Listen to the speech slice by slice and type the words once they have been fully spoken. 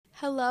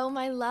Hello,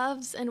 my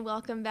loves, and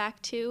welcome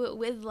back to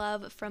With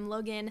Love from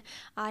Logan.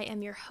 I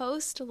am your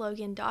host,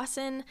 Logan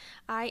Dawson.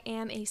 I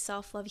am a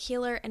self-love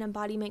healer and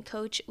embodiment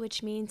coach,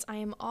 which means I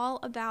am all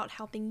about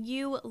helping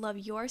you love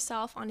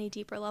yourself on a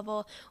deeper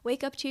level,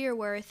 wake up to your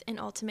worth, and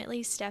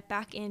ultimately step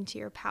back into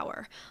your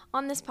power.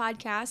 On this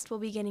podcast, we'll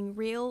be getting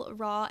real,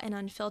 raw, and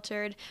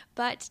unfiltered,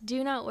 but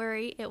do not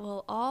worry, it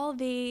will all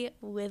be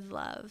with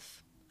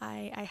love.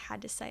 I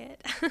had to say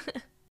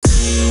it.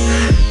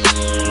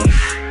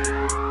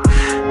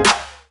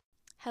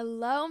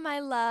 Hello, my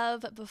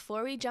love.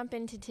 Before we jump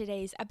into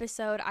today's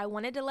episode, I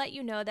wanted to let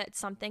you know that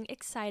something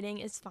exciting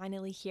is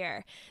finally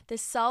here. The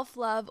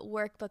Self-Love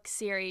Workbook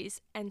series,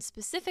 and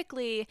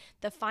specifically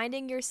the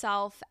Finding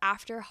Yourself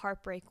After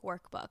Heartbreak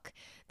Workbook.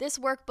 This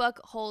workbook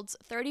holds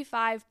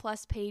 35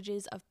 plus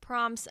pages of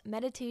prompts,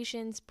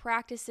 meditations,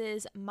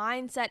 practices,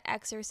 mindset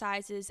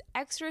exercises,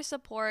 extra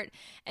support,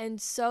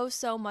 and so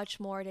much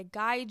more to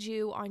guide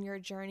you on your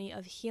journey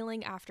of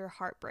healing after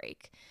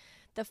heartbreak.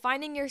 The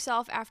Finding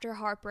Yourself After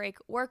Heartbreak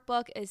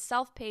workbook is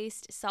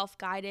self-paced,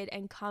 self-guided,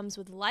 and comes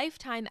with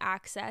lifetime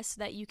access so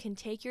that you can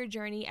take your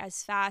journey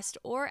as fast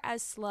or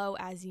as slow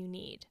as you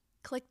need.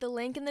 Click the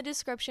link in the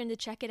description to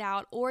check it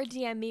out or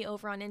DM me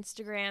over on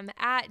Instagram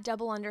at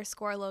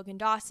 _Logan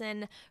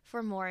Dawson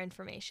for more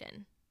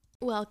information.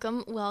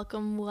 Welcome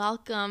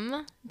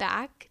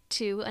back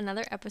to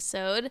another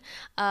episode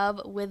of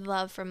With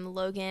Love from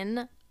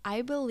Logan.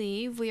 I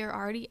believe we are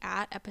already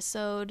at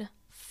episode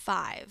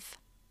 5.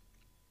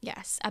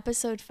 Yes,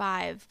 episode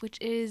 5, which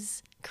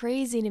is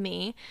crazy to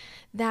me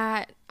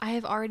that I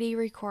have already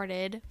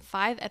recorded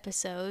 5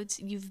 episodes.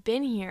 You've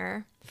been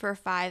here for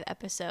 5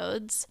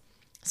 episodes,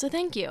 so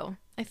thank you.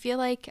 I feel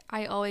like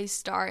I always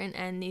start and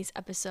end these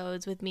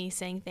episodes with me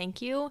saying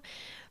thank you,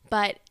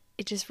 but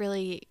it just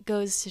really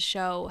goes to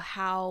show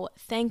how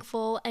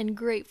thankful and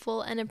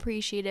grateful and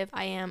appreciative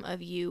I am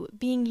of you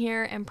being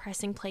here and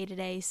pressing play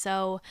today.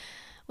 So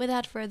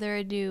without further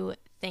ado,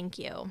 thank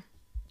you.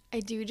 I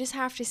do just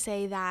have to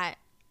say that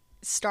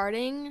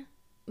starting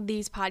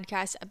these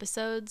podcast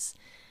episodes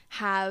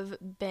have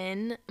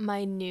been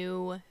my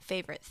new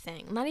favorite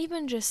thing. Not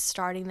even just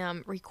starting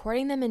them,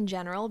 recording them in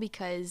general,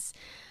 because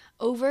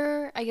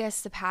over, I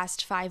guess, the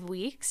past 5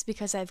 weeks,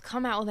 because I've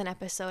come out with an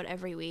episode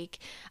every week,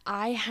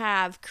 I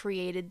have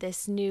created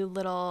this new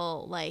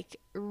little,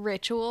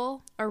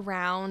 ritual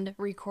around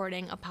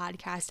recording a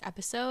podcast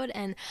episode,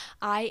 and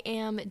I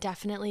am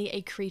definitely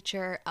a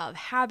creature of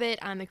habit.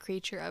 I'm a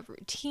creature of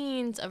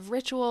routines, of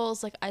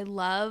rituals. I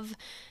love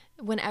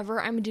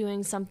whenever I'm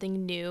doing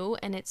something new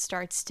and it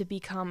starts to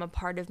become a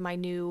part of my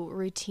new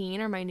routine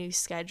or my new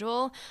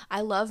schedule, I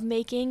love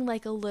making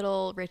a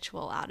little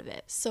ritual out of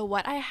it. So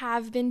what I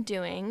have been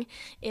doing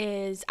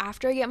is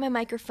after I get my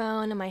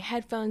microphone and my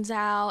headphones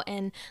out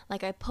and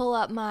I pull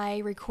up my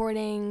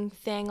recording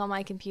thing on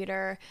my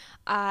computer,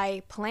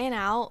 I plan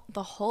out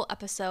the whole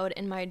episode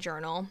in my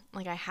journal.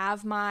 I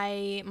have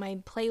my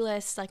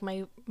playlist,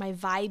 my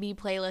vibey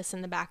playlist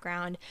in the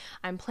background.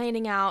 I'm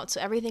planning out,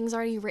 so everything's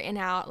already written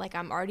out,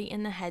 I'm already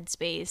in the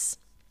headspace.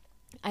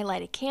 I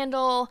light a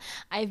candle.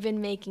 I've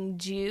been making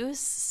juice.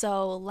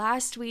 So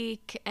last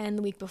week and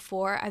the week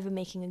before, I've been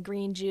making a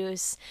green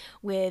juice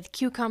with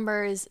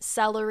cucumbers,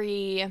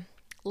 celery,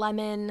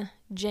 lemon,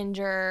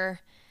 ginger,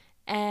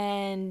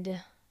 and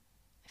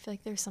I feel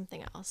like there's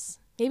something else.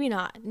 Maybe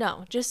not.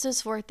 No, just those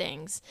 4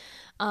 things.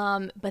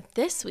 But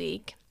this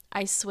week,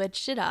 I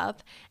switched it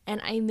up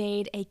and I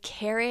made a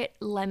carrot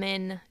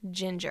lemon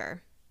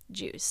ginger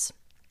juice.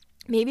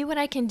 Maybe what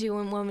I can do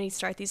when we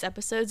start these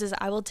episodes is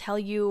I will tell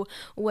you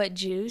what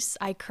juice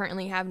I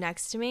currently have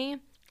next to me.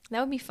 That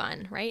would be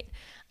fun, right?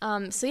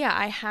 So yeah,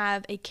 I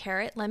have a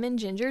carrot lemon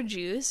ginger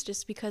juice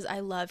just because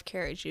I love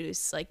carrot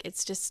juice.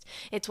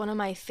 It's one of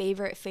my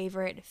favorite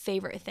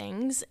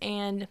things.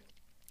 And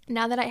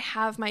now that I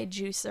have my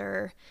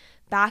juicer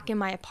back in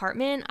my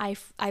apartment,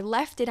 I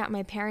left it at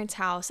my parents'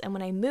 house, and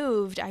when I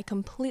moved, I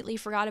completely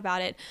forgot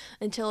about it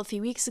until a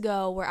few weeks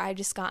ago, where I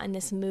just got in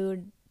this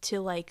mood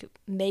to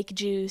make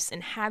juice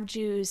and have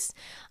juice.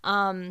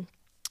 So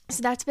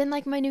that's been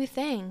my new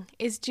thing,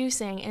 is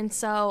juicing. And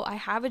so I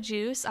have a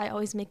juice. I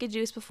always make a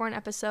juice before an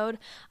episode.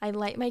 I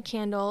light my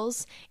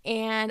candles,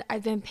 and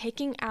I've been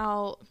picking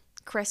out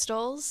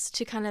crystals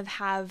to kind of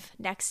have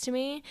next to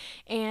me.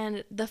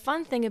 And the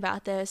fun thing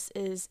about this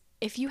is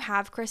if you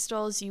have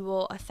crystals, you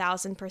will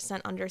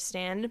 1,000%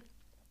 understand.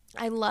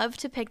 I love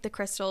to pick the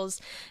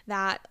crystals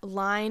that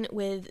line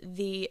with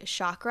the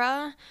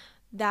chakra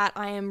that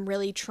I am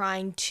really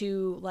trying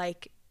to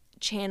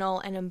channel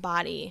and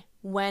embody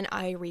when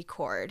I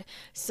record.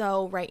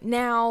 So right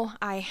now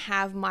I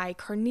have my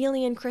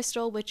carnelian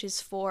crystal, which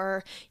is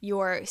for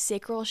your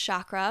sacral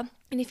chakra.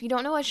 And if you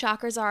don't know what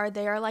chakras are,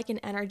 they are an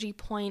energy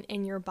point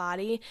in your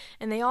body,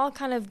 and they all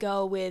kind of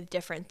go with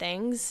different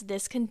things.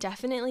 This can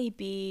definitely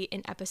be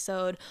an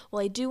episode.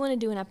 Well, I do want to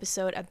do an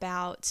episode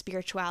about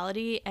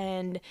spirituality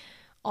and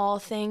all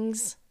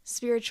things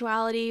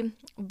spirituality,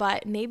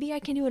 but maybe I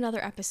can do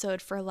another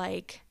episode for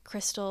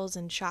crystals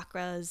and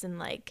chakras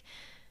and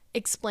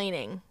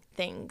explaining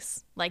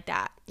things like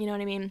that. You know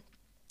what I mean?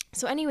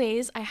 So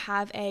anyways, I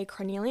have a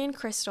carnelian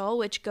crystal,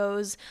 which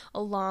goes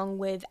along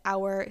with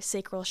our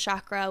sacral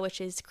chakra, which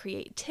is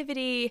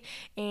creativity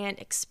and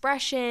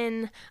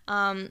expression,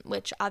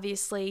 which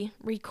obviously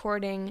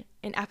recording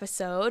an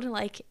episode,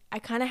 like I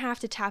kind of have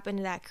to tap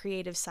into that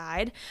creative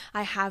side.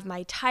 I have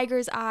my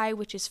tiger's eye,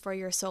 which is for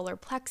your solar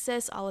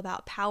plexus, all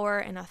about power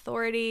and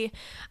authority.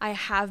 I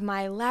have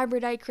my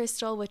labradorite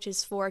crystal, which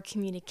is for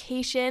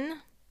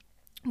communication,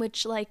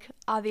 which, like,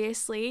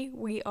 obviously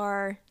we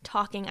are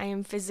talking. I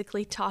am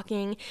physically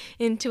talking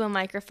into a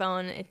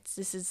microphone.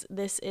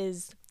 This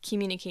is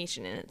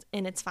communication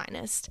in its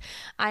finest.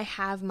 I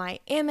have my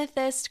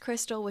amethyst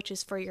crystal, which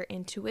is for your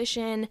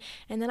intuition,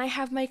 and then I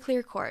have my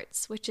clear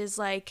quartz, which is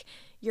like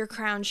your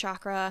crown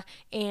chakra,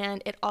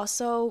 and it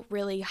also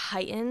really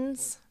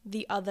heightens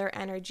the other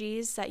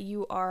energies that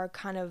you are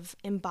kind of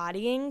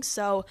embodying.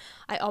 So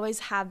I always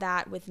have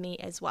that with me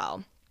as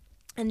well.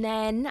 And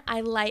then I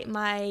light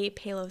my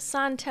Palo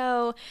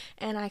Santo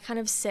and I kind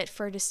of sit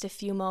for just a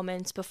few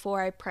moments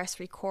before I press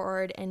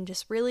record and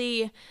just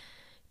really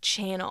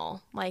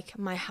channel like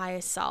my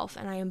highest self,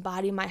 and I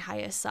embody my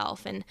highest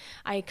self, and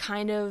I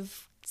kind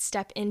of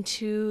step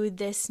into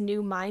this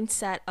new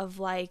mindset of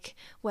like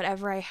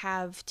whatever I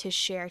have to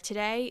share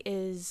today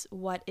is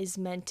what is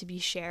meant to be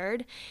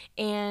shared,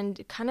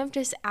 and kind of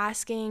just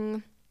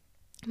asking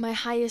my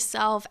highest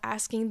self,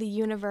 asking the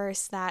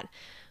universe that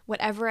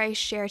whatever I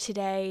share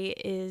today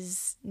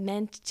is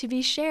meant to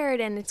be shared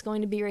and it's going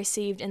to be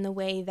received in the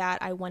way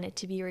that I want it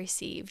to be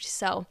received.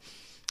 So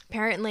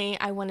apparently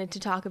I wanted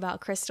to talk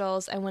about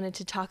crystals. I wanted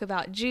to talk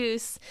about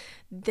juice.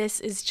 This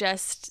is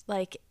just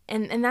like,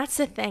 and that's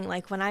the thing,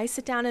 like when I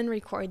sit down and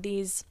record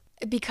these,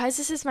 because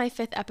this is my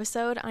 5th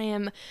episode, I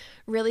am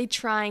really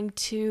trying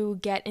to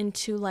get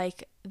into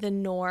like the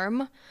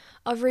norm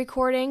of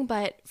recording,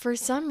 but for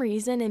some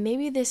reason, and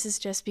maybe this is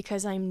just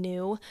because I'm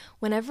new,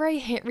 whenever I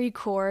hit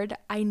record,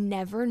 I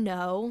never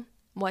know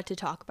what to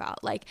talk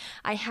about. Like,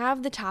 I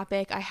have the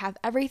topic, I have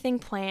everything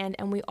planned,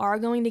 and we are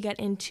going to get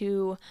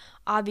into,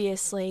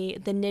 obviously,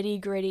 the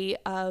nitty-gritty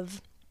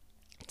of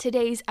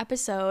today's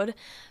episode,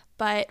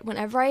 but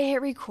whenever I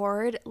hit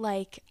record,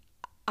 like,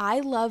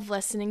 I love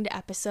listening to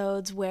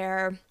episodes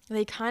where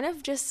they kind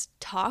of just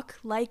talk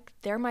like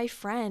they're my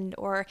friend,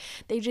 or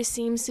they just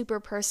seem super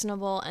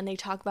personable and they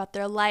talk about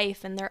their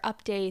life and their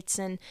updates,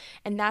 and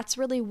that's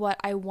really what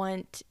I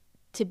want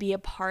to be a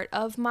part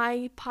of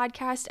my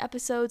podcast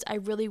episodes. I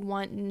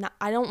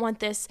don't want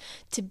this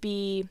to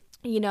be,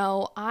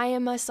 I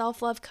am a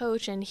self-love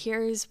coach and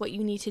here's what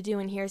you need to do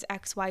and here's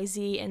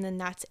XYZ and then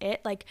that's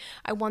it. Like,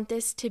 I want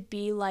this to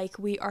be like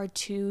we are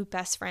two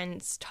best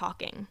friends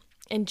talking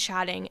and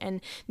chatting, and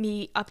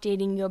me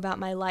updating you about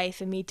my life,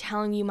 and me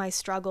telling you my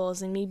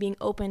struggles, and me being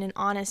open and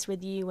honest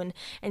with you,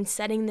 and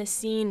setting the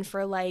scene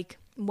for like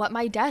what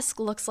my desk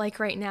looks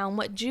like right now, and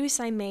what juice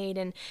I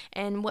made,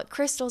 and what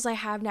crystals I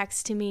have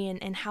next to me,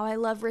 and how I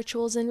love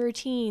rituals and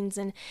routines,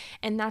 and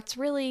that's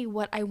really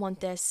what I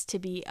want this to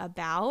be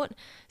about.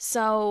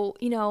 So,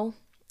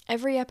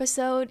 every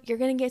episode you're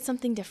gonna get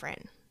something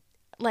different.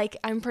 Like,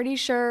 I'm pretty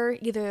sure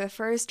either the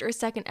first or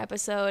second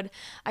episode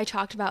I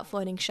talked about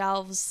floating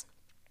shelves.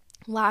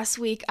 Last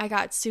week, I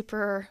got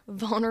super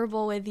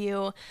vulnerable with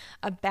you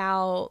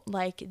about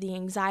like the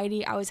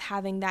anxiety I was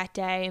having that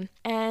day,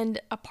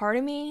 and a part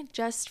of me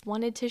just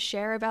wanted to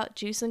share about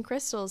juice and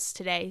crystals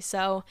today.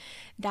 So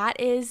that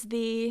is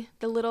the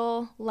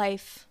little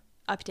life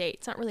update.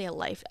 It's not really a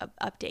life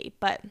update,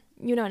 but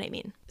you know what I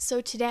mean. So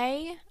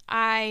today,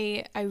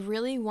 I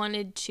really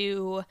wanted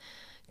to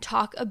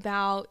talk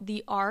about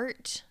the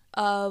art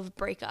of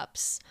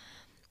breakups.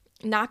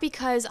 Not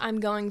because I'm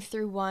going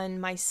through one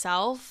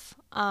myself.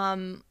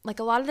 Like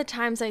a lot of the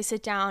times I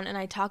sit down and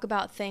I talk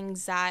about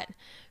things that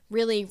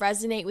really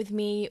resonate with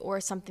me, or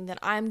something that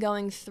I'm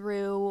going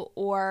through,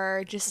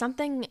 or just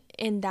something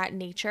in that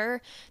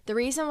nature. The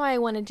reason why I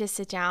wanted to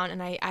sit down,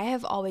 and I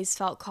have always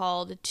felt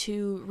called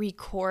to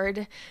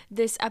record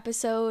this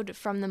episode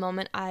from the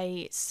moment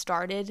I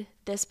started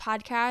this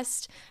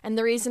podcast. And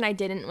the reason I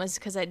didn't was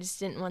because I just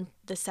didn't want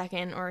the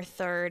second or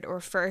third or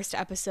first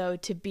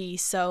episode to be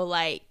so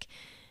like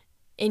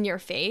in your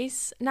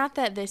face. Not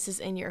that this is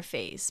in your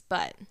face,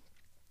 but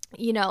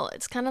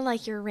it's kind of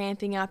like you're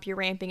ramping up,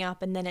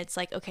 and then it's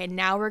like, okay,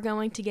 now we're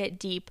going to get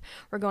deep,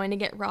 we're going to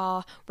get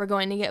raw, we're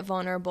going to get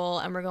vulnerable,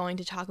 and we're going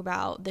to talk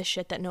about the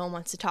shit that no one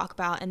wants to talk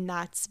about, and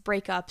that's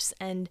breakups,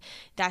 and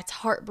that's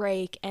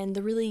heartbreak, and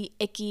the really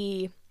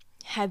icky,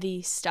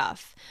 heavy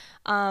stuff.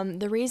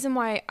 The reason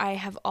why I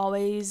have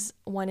always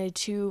wanted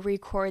to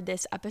record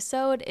this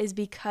episode is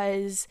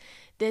because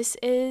this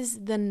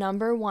is the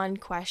number one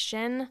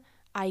question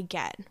I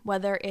get,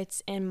 whether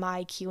it's in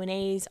my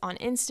Q&As on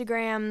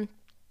Instagram,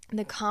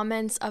 the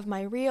comments of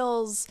my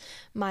reels,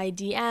 my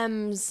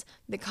DMs,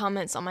 the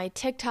comments on my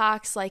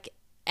TikToks. Like,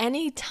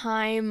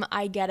 anytime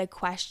I get a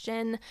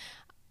question,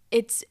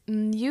 it's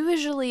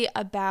usually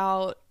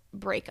about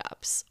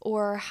breakups,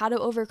 or how to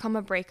overcome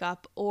a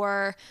breakup,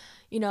 or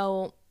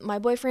my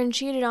boyfriend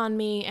cheated on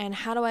me and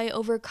how do I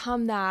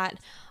overcome that,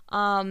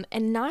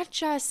 and not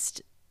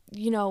just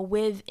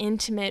with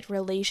intimate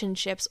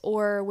relationships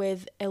or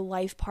with a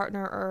life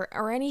partner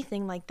or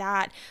anything like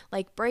that,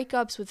 like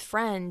breakups with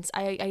friends.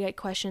 I get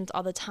questions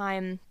all the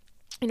time.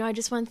 I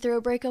just went through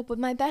a breakup with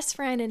my best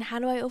friend and how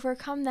do I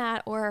overcome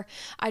that? Or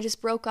I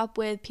just broke up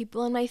with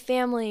people in my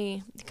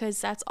family,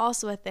 because that's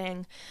also a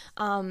thing.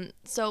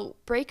 So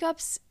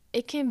breakups,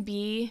 it can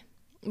be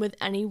with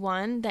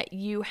anyone that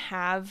you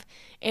have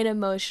an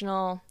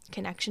emotional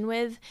connection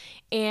with.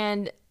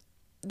 And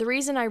the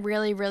reason I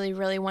really, really,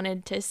 really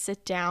wanted to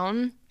sit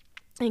down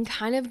and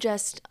kind of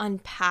just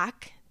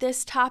unpack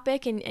this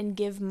topic and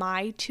give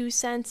my 2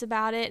 cents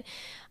about it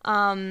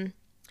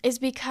is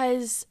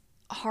because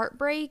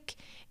heartbreak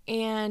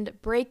and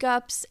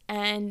breakups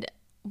and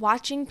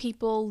watching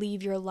people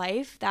leave your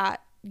life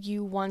that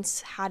you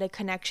once had a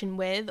connection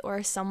with,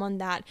 or someone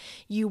that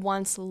you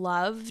once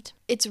loved,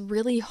 it's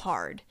really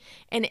hard.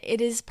 And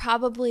it is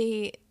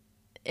probably,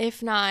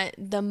 if not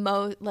the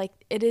most, like,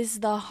 it is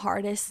the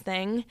hardest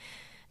thing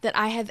that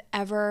I have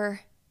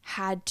ever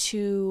had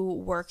to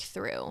work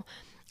through.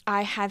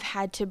 I have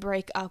had to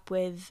break up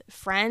with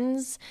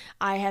friends.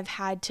 I have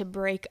had to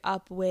break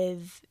up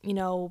with,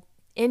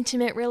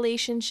 intimate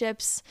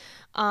relationships.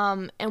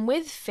 And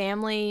with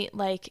family,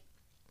 like,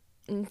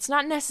 it's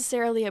not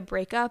necessarily a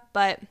breakup,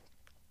 but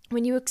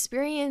when you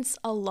experience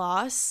a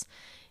loss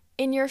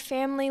in your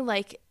family,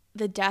 like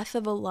the death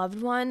of a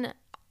loved one,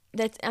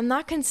 I'm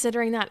not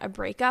considering that a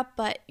breakup,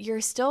 but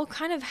you're still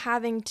kind of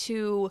having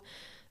to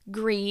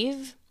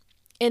grieve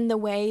in the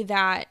way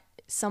that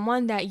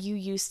someone that you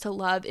used to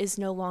love is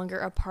no longer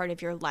a part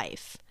of your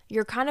life.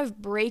 You're kind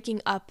of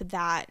breaking up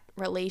that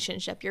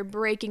relationship. You're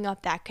breaking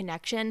up that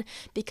connection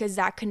because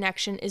that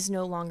connection is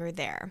no longer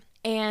there.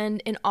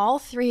 And in all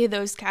three of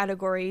those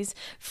categories,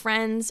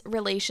 friends,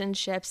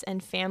 relationships,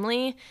 and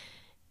family,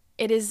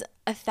 it is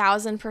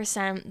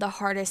 1,000% the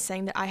hardest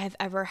thing that I have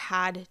ever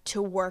had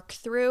to work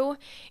through.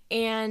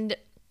 And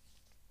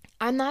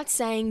I'm not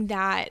saying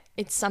that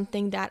it's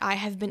something that I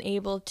have been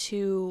able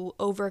to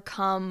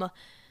overcome,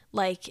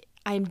 like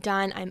I'm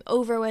done, I'm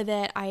over with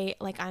it,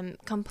 I'm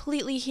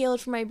completely healed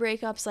from my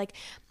breakups. Like,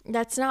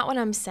 that's not what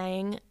I'm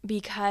saying,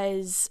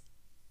 because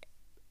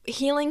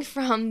healing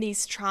from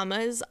these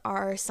traumas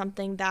are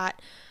something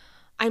that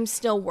I'm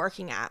still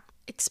working at,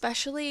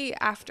 especially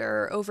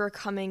after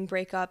overcoming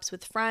breakups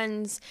with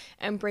friends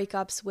and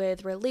breakups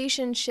with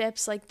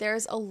relationships. Like,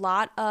 there's a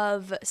lot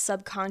of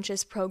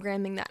subconscious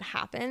programming that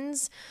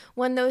happens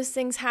when those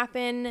things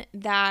happen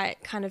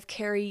that kind of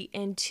carry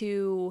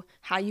into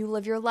how you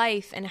live your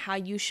life and how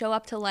you show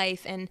up to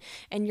life and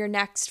your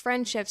next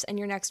friendships and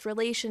your next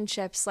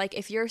relationships. Like,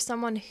 if you're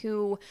someone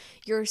who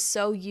you're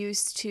so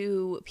used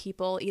to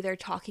people either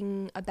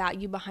talking about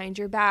you behind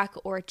your back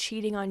or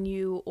cheating on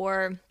you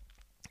or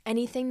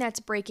anything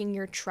that's breaking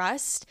your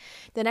trust,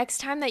 the next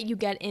time that you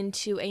get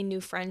into a new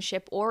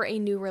friendship or a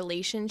new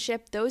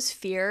relationship, those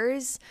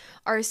fears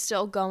are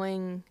still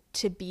going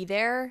to be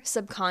there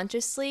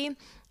subconsciously,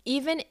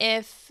 even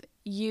if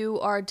you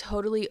are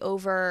totally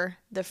over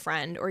the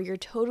friend or you're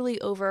totally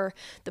over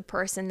the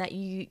person that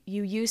you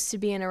used to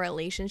be in a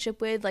relationship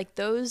with. Like,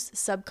 those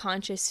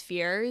subconscious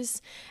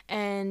fears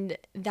and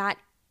that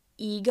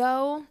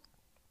ego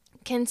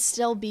can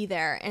still be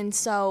there. And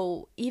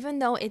so even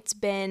though it's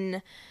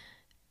been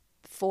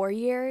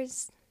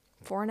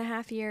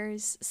 4.5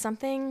 years,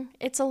 something,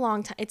 it's a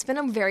long time. It's been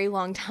a very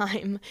long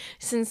time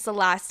since the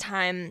last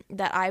time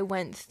that I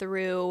went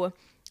through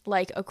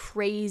like a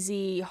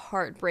crazy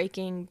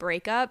heartbreaking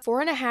breakup.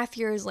 4.5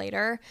 years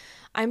later,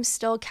 I'm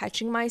still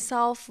catching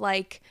myself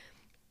like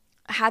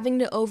having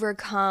to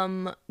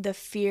overcome the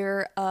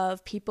fear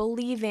of people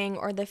leaving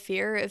or the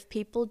fear of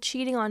people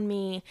cheating on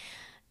me.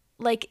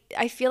 Like,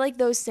 I feel like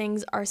those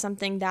things are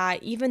something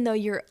that even though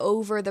you're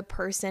over the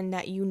person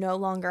that you no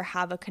longer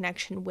have a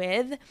connection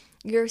with,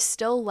 you're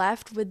still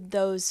left with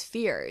those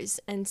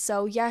fears. And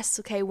so, yes,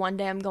 okay, one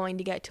day I'm going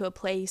to get to a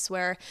place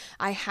where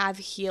I have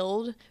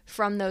healed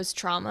from those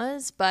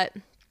traumas, but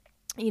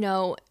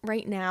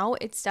right now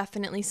it's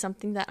definitely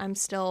something that I'm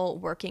still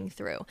working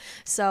through.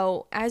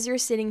 So as you're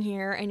sitting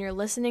here and you're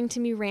listening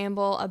to me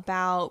ramble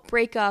about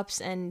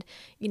breakups and,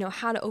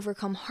 how to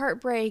overcome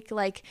heartbreak,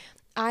 like,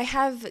 I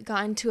have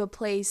gotten to a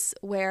place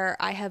where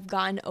I have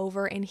gotten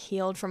over and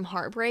healed from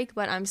heartbreak,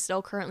 but I'm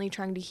still currently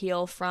trying to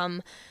heal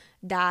from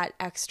that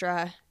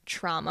extra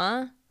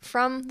trauma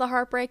from the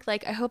heartbreak.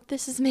 Like, I hope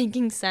this is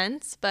making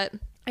sense, but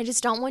I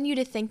just don't want you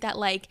to think that,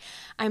 like,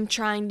 I'm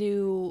trying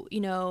to,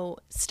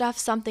 stuff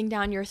something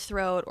down your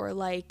throat or,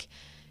 like,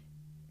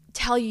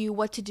 tell you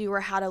what to do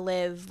or how to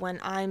live when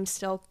I'm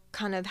still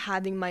kind of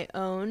having my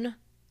own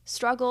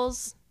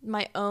struggles,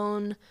 my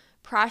own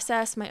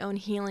process my own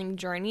healing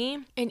journey.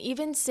 And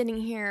even sitting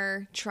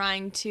here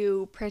trying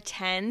to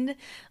pretend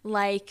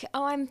like,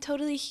 oh, I'm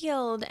totally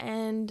healed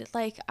and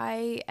like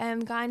I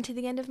am gotten to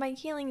the end of my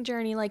healing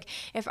journey. Like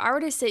if I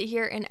were to sit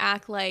here and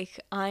act like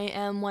I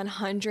am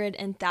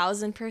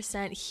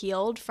 100,000%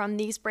 healed from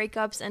these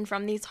breakups and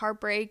from these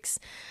heartbreaks,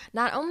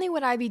 not only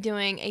would I be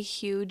doing a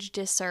huge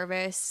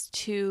disservice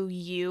to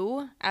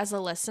you as a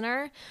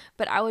listener,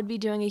 but I would be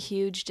doing a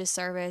huge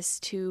disservice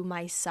to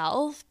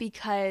myself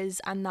because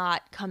I'm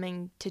not coming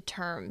to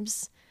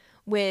terms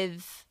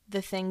with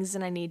the things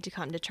that I need to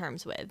come to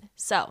terms with.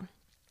 So,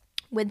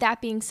 with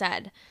that being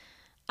said,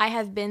 I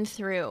have been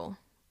through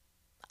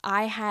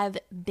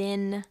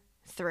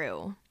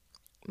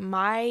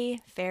my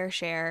fair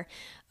share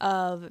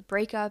of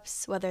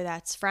breakups, whether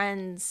that's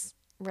friends,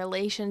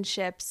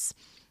 relationships,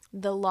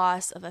 the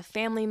loss of a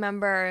family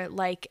member.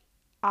 Like,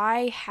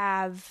 I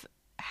have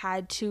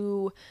had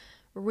to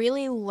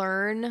really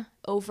learn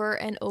over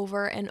and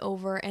over and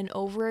over and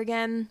over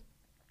again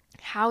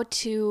how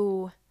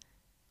to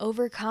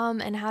overcome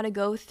and how to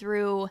go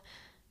through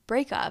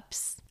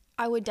breakups.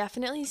 I would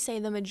definitely say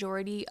the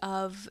majority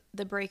of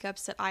the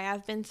breakups that I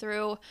have been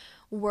through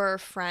were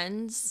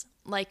friends.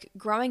 Like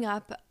growing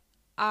up,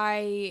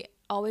 I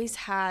always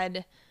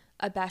had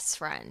a best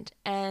friend,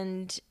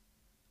 and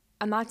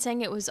I'm not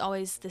saying it was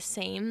always the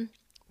same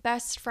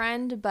best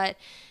friend, but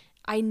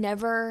I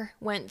never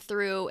went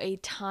through a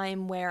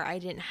time where I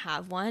didn't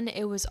have one.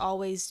 It was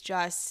always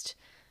just,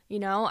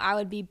 I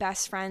would be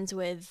best friends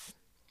with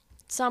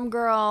some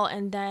girl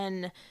and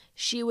then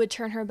she would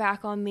turn her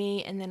back on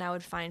me and then I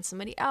would find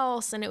somebody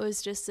else. And it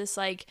was just this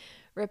like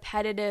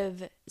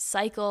repetitive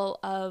cycle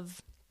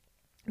of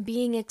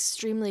being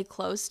extremely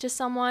close to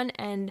someone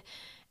and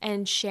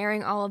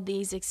sharing all of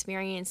these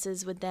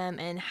experiences with them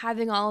and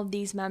having all of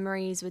these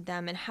memories with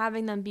them and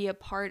having them be a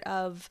part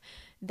of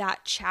that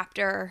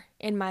chapter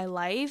in my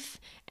life,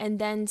 and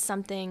then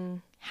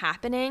something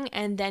happening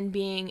and then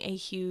being a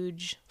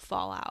huge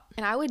fallout.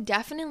 And I would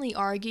definitely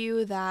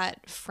argue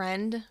that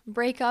friend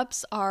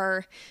breakups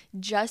are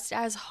just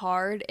as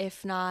hard,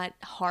 if not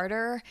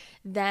harder,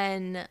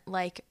 than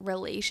like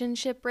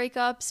relationship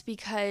breakups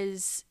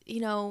because,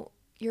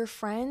 your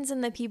friends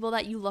and the people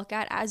that you look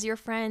at as your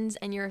friends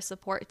and your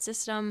support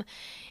system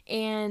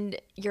and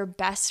your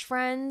best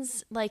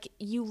friends, like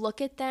you look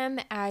at them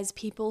as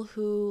people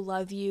who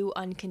love you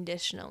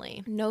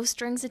unconditionally. No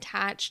strings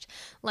attached.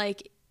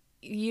 Like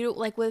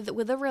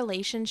with a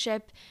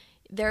relationship,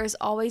 there's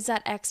always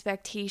that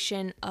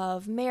expectation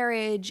of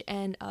marriage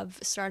and of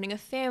starting a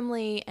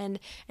family and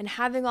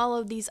having all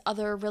of these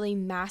other really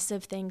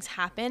massive things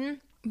happen.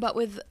 But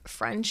with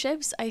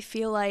friendships, I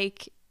feel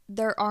like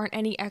there aren't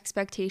any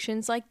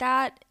expectations like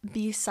that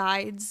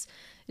besides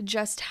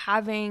just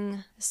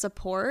having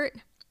support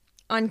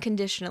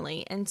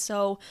unconditionally. And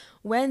so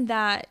when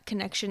that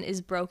connection is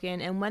broken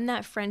and when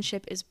that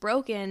friendship is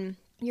broken,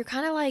 you're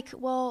kind of like,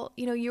 well,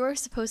 you were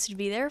supposed to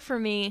be there for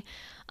me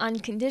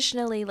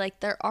unconditionally. Like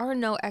there are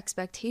no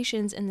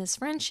expectations in this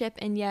friendship,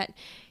 and yet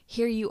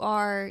here you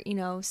are,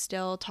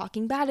 still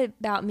talking bad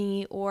about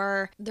me,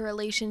 or the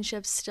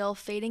relationship's still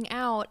fading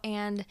out.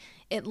 And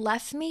it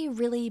left me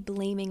really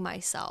blaming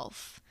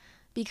myself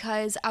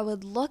because I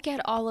would look at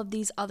all of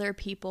these other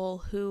people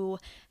who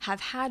have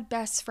had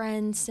best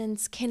friends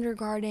since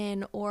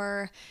kindergarten,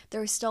 or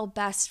they're still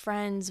best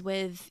friends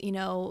with,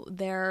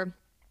 their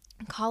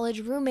college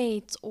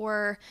roommates,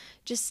 or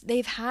just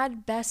they've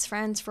had best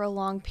friends for a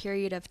long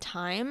period of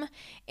time,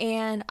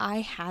 and I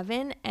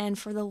haven't. And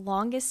for the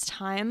longest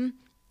time,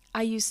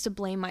 I used to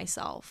blame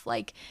myself.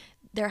 Like,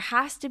 there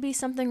has to be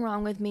something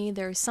wrong with me.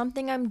 There's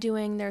something I'm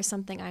doing. There's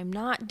something I'm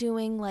not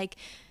doing. Like,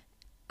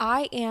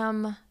 I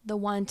am the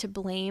one to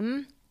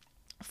blame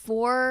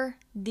for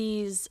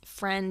these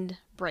friend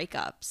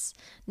breakups.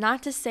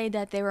 Not to say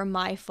that they were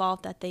my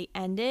fault that they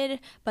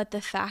ended, but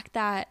the fact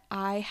that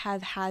I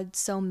have had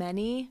so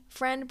many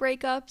friend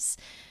breakups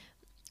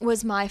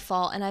was my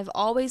fault, and I've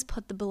always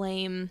put the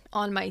blame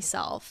on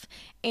myself.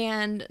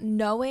 And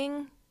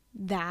knowing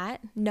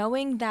that,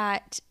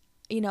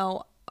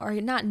 or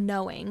not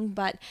knowing,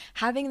 but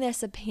having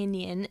this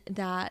opinion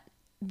that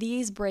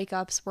these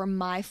breakups were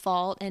my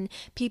fault and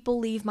people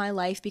leave my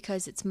life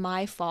because it's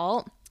my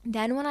fault.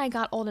 Then when I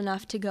got old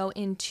enough to go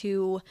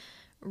into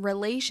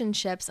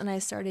relationships and I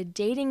started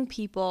dating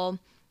people,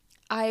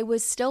 I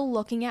was still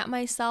looking at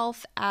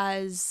myself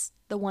as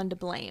the one to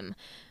blame.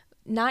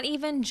 Not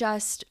even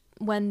just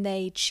when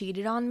they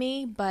cheated on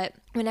me, but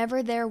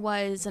whenever there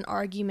was an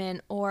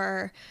argument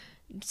or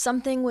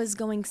something was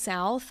going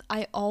south,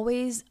 I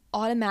always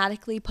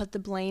automatically put the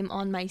blame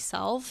on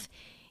myself,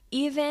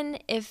 even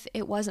if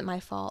it wasn't my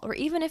fault, or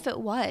even if it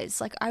was.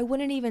 Like, I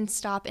wouldn't even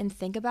stop and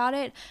think about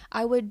it.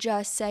 I would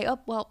just say, oh,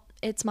 well,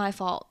 it's my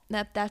fault.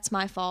 That's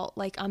my fault.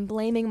 Like, I'm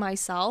blaming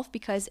myself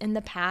because in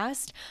the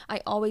past,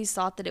 I always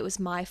thought that it was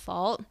my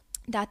fault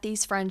that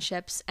these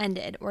friendships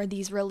ended or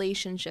these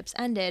relationships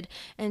ended.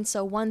 And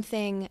so one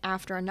thing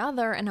after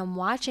another, and I'm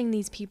watching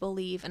these people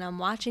leave, and I'm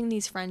watching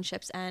these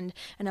friendships end,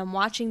 and I'm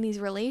watching these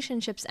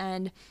relationships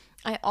end,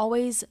 I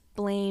always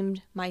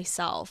blamed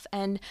myself.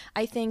 And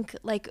I think,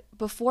 like,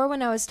 before,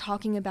 when I was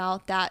talking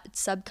about that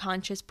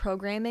subconscious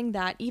programming,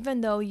 that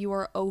even though you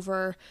are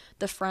over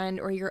the friend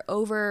or you're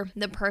over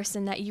the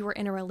person that you were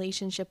in a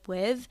relationship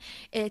with,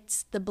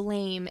 it's the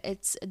blame,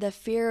 it's the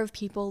fear of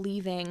people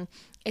leaving,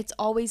 it's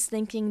always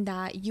thinking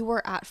that you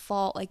are at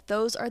fault. Like,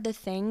 those are the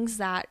things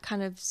that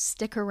kind of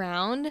stick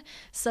around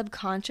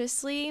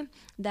subconsciously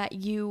that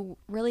you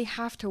really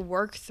have to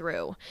work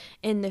through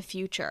in the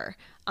future.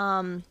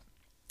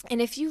 And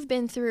if you've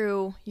been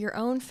through your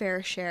own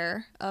fair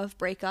share of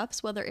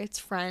breakups, whether it's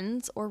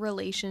friends or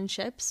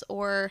relationships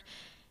or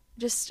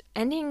just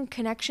ending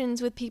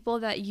connections with people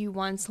that you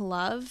once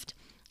loved,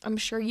 I'm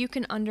sure you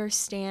can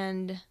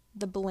understand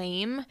the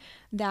blame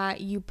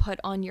that you put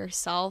on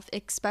yourself,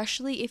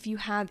 especially if you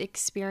have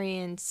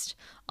experienced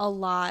a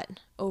lot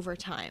over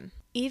time.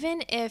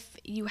 Even if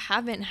you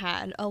haven't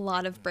had a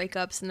lot of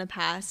breakups in the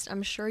past,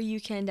 I'm sure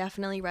you can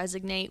definitely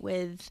resonate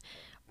with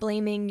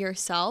blaming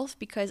yourself,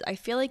 because I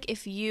feel like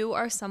if you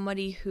are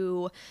somebody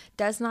who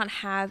does not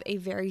have a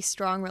very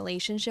strong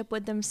relationship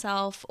with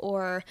themselves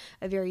or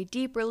a very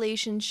deep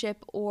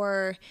relationship,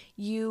 or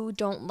you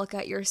don't look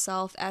at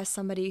yourself as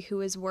somebody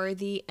who is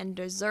worthy and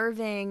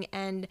deserving,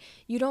 and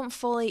you don't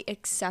fully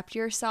accept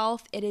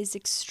yourself, it is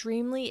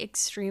extremely,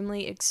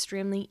 extremely,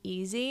 extremely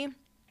easy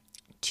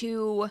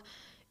to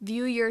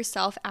view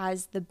yourself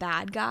as the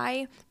bad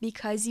guy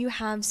because you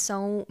have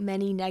so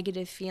many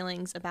negative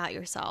feelings about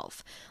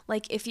yourself.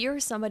 Like, if you're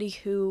somebody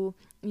who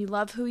you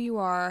love who you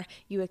are,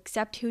 you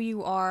accept who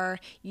you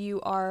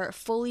are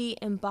fully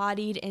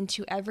embodied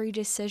into every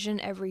decision,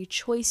 every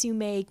choice you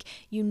make,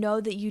 you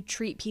know that you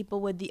treat people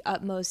with the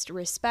utmost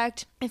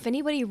respect. If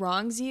anybody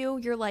wrongs you,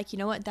 you're like, you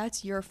know what,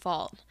 that's your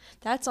fault.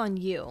 That's on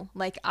you.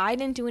 Like, I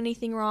didn't do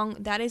anything wrong,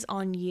 that is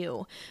on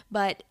you.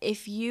 But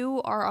if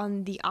you are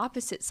on the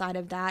opposite side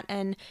of that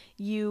and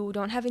you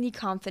don't have any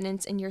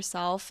confidence in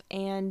yourself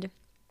and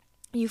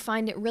you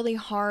find it really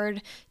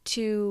hard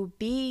to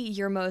be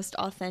your most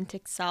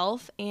authentic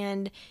self,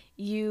 and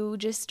you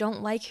just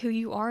don't like who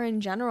you are in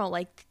general.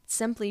 Like,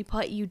 simply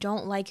put, you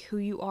don't like who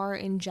you are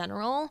in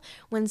general.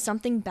 When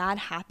something bad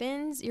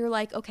happens, you're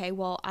like, okay,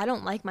 well, I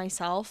don't like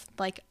myself.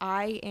 Like,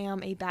 I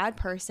am a bad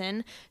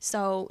person.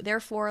 So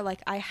therefore,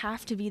 like, I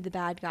have to be the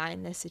bad guy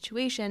in this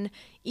situation,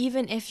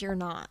 even if you're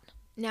not.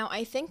 Now,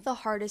 I think the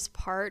hardest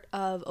part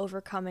of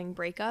overcoming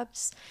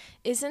breakups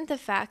isn't the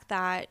fact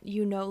that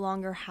you no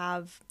longer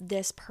have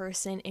this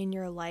person in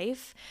your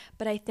life,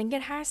 but I think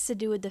it has to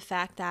do with the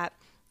fact that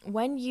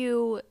when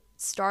you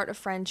start a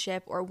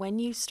friendship or when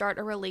you start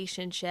a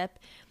relationship,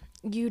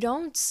 you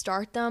don't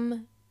start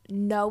them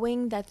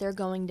knowing that they're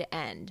going to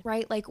end,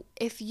 right? Like,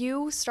 if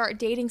you start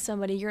dating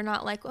somebody, you're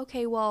not like,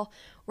 okay, well,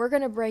 we're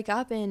going to break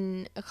up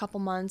in a couple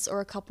months or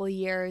a couple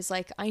years.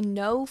 Like, I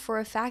know for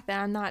a fact that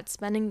I'm not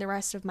spending the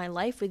rest of my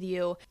life with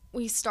you.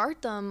 We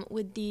start them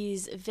with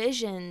these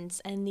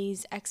visions and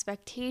these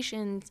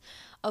expectations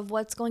of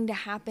what's going to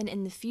happen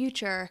in the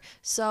future.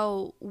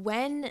 So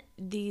when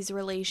these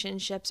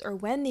relationships or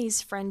when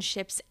these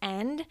friendships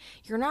end,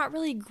 you're not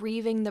really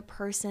grieving the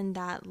person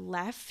that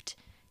left.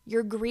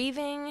 You're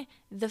grieving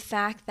the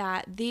fact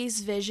that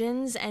these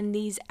visions and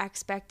these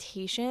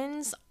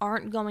expectations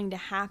aren't going to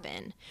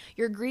happen.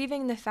 You're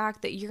grieving the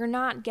fact that you're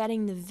not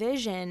getting the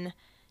vision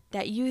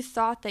that you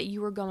thought that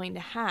you were going to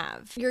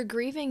have. You're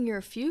grieving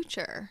your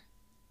future.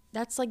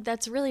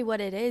 That's really what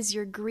it is.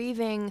 You're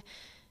grieving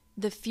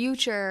the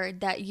future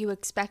that you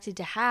expected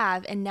to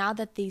have, and now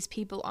that these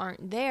people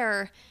aren't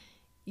there,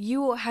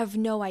 you have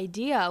no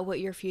idea what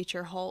your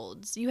future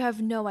holds. You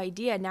have no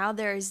idea. Now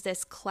there's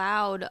this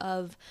cloud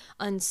of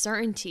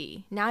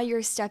uncertainty. Now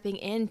you're stepping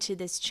into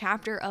this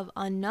chapter of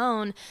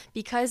unknown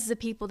because the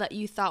people that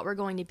you thought were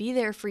going to be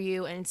there for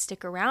you and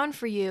stick around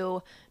for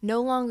you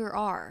no longer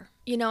are.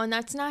 You know, and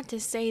that's not to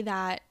say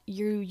that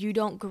you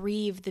don't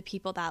grieve the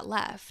people that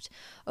left.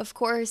 Of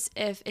course,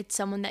 if it's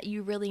someone that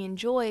you really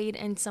enjoyed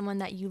and someone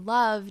that you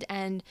loved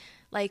and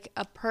like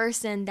a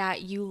person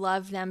that you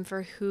love them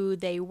for who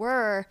they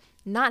were,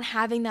 not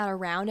having that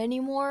around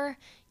anymore,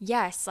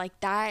 yes, like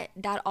that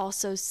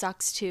also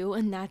sucks too,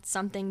 and that's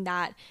something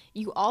that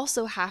you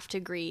also have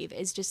to grieve,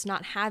 is just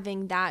not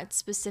having that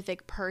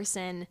specific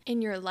person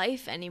in your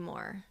life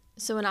anymore.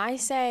 So when I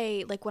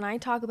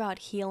talk about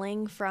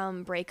healing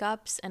from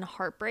breakups and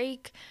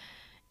heartbreak,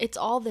 it's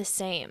all the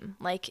same.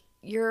 Like,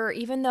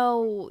 even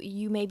though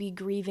you may be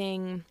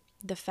grieving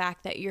the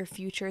fact that your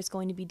future is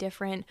going to be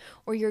different,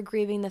 or you're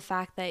grieving the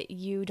fact that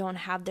you don't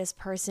have this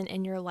person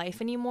in your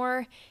life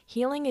anymore,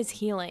 healing is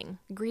healing.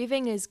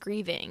 Grieving is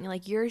grieving.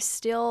 Like, you're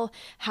still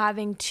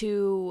having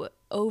to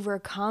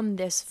overcome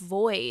this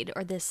void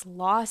or this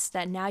loss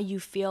that now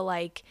you feel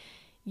like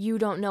you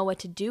don't know what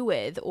to do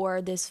with, or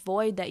this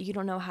void that you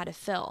don't know how to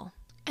fill.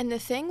 And the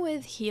thing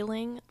with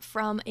healing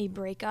from a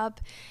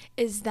breakup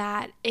is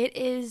that it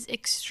is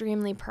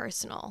extremely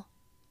personal.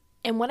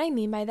 And what I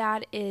mean by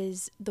that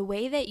is the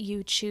way that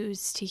you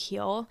choose to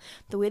heal,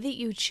 the way that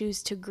you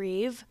choose to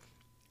grieve,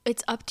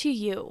 it's up to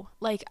you.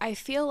 Like, I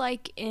feel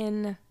like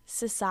in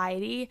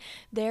society,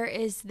 there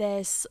is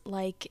this,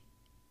 like,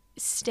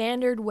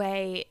 standard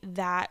way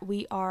that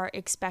we are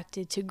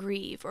expected to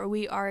grieve or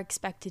we are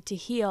expected to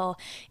heal.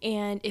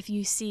 And if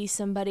you see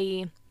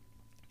somebody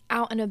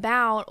out and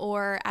about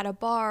or at a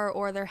bar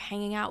or they're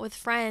hanging out with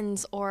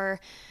friends or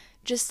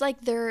just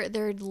like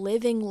they're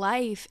living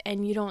life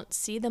and you don't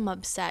see them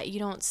upset, you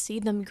don't see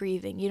them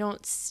grieving, you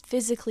don't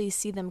physically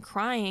see them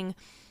crying,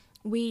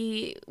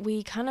 we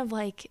kind of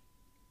like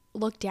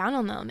look down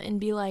on them and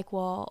be like,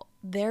 well,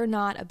 they're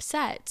not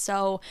upset.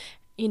 So,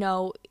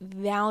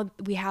 now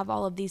we have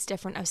all of these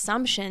different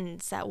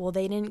assumptions that, well,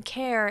 they didn't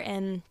care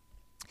and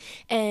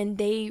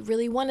they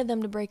really wanted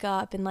them to break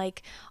up, and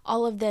like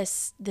all of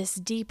this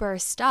deeper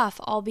stuff,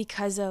 all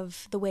because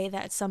of the way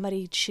that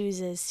somebody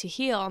chooses to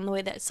heal and the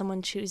way that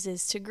someone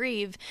chooses to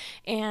grieve.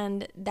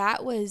 And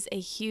that was a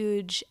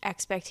huge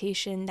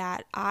expectation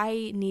that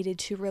I needed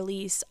to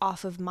release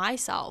off of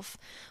myself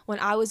when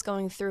I was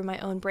going through my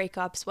own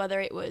breakups, whether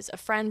it was a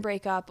friend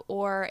breakup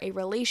or a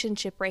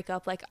relationship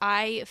breakup. Like,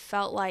 I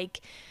felt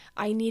like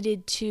I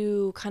needed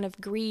to kind of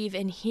grieve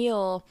and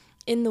heal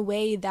in the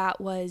way that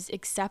was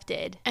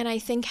accepted. And I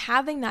think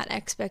having that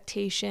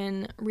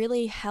expectation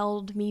really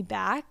held me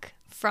back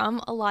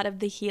from a lot of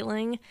the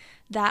healing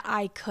that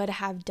I could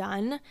have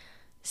done,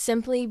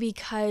 simply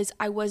because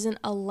I wasn't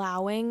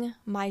allowing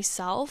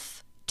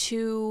myself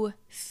to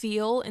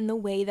feel in the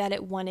way that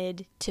it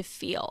wanted to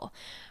feel.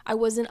 I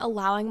wasn't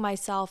allowing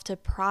myself to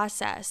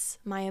process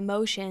my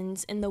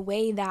emotions in the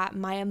way that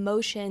my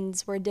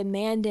emotions were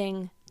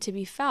demanding to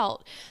be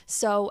felt.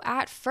 So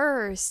at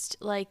first,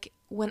 like,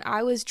 when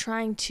I was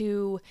trying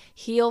to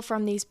heal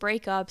from these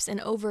breakups and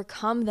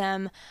overcome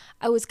them,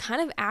 I was kind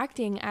of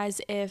acting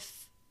as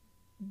if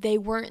they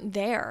weren't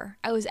there.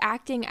 I was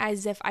acting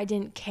as if I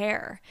didn't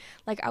care.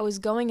 Like, I was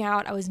going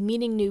out, I was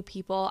meeting new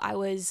people, I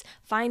was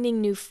finding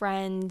new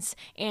friends,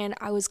 and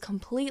I was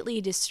completely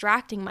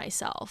distracting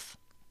myself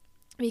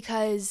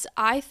because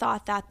I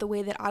thought that the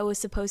way that I was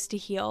supposed to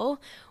heal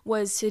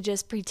was to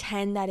just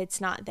pretend that it's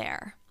not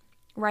there.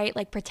 Right?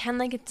 Like, pretend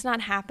like it's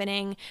not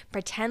happening,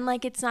 pretend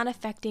like it's not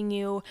affecting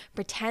you,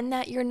 pretend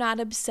that you're not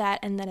upset,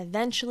 and then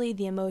eventually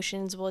the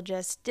emotions will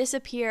just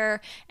disappear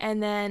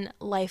and then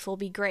life will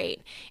be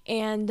great.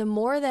 And the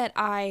more that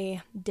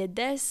I did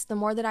this, the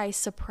more that I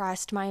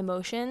suppressed my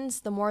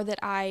emotions, the more that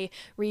I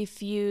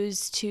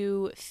refused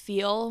to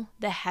feel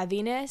the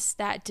heaviness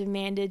that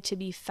demanded to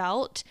be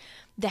felt,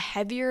 the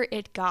heavier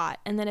it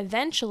got. And then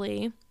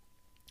eventually,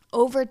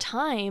 over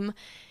time,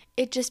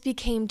 it just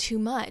became too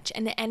much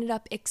and it ended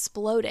up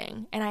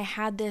exploding. And I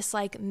had this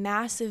like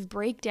massive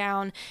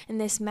breakdown and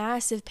this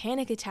massive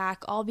panic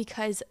attack, all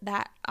because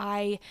that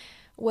I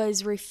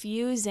was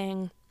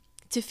refusing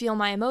to feel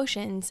my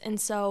emotions.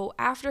 And so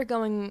after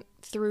going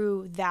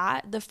through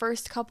that, the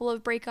first couple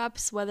of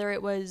breakups, whether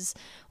it was,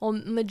 well,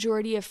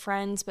 majority of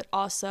friends, but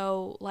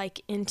also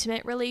like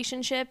intimate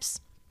relationships,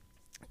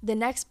 the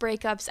next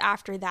breakups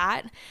after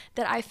that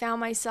I found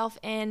myself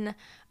in,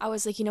 I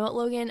was like, you know what,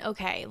 Logan,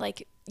 okay,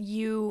 like,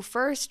 you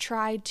first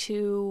tried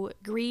to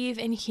grieve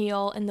and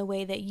heal in the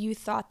way that you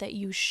thought that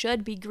you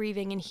should be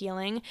grieving and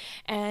healing,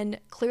 and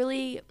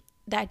clearly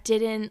that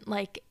didn't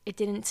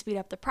speed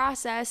up the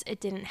process, it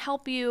didn't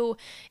help you,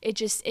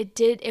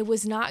 it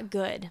was not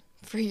good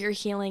for your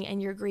healing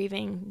and your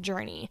grieving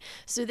journey.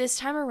 So this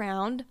time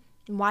around,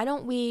 why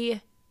don't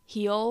we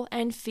heal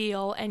and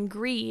feel and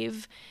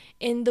grieve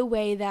in the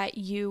way that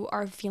you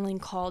are feeling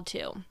called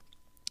to?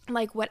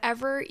 Like,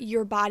 whatever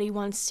your body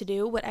wants to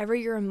do, whatever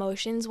your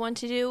emotions want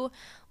to do,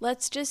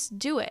 let's just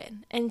do it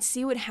and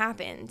see what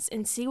happens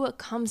and see what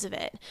comes of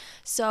it.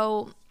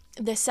 So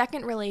the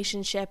second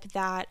relationship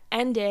that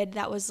ended,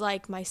 that was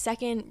like my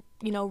second,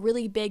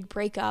 really big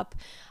breakup,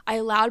 I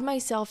allowed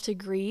myself to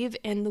grieve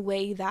in the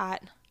way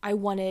that I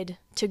wanted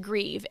to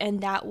grieve. And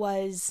that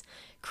was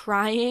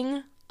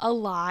crying a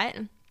lot.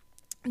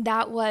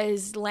 That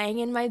was laying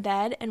in my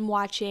bed and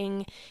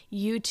watching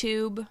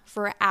YouTube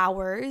for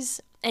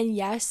hours. And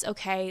yes,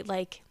 okay,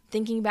 like,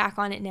 thinking back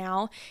on it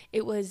now,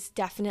 it was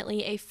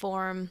definitely a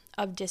form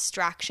of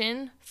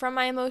distraction from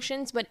my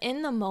emotions. But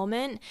in the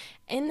moment,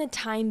 in the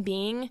time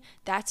being,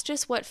 that's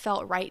just what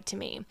felt right to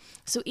me.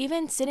 So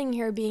even sitting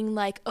here being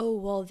like, oh,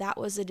 well, that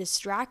was a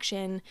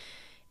distraction,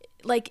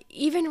 like,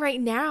 even right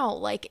now,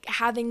 like,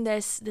 having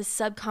this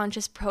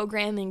subconscious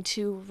programming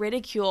to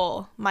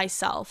ridicule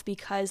myself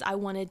because I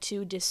wanted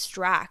to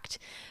distract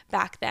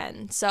back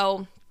then.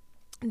 So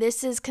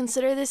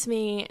consider this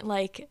me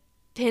like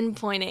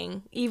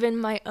pinpointing even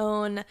my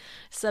own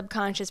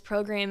subconscious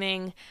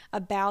programming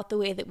about the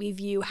way that we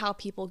view how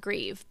people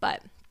grieve.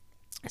 But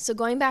so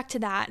going back to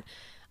that,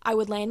 I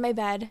would lay in my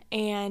bed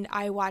and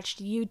I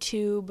watched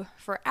YouTube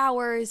for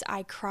hours.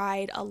 I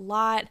cried a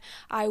lot.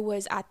 I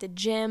was at the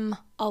gym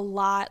a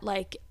lot.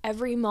 Like,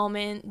 every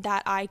moment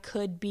that I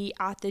could be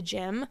at the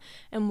gym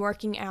and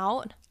working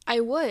out, I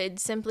would,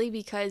 simply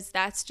because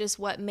that's just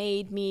what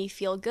made me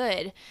feel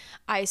good.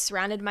 I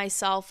surrounded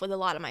myself with a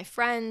lot of my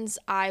friends.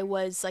 I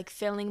was like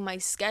filling my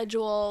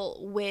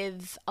schedule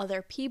with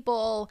other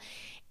people.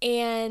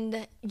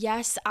 And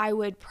yes, I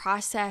would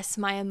process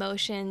my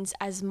emotions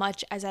as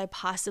much as I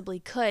possibly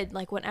could.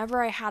 Like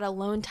whenever I had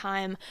alone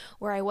time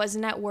where I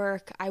wasn't at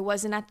work, I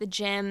wasn't at the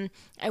gym,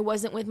 I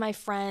wasn't with my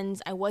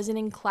friends, I wasn't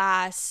in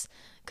class,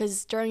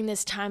 because during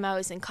this time I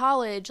was in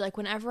college, like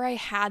whenever I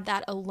had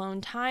that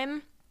alone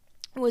time,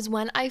 was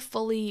when I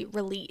fully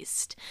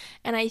released.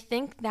 And I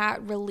think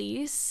that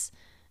release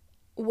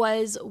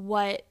was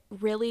what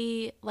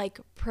really like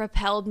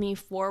propelled me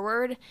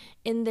forward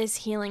in this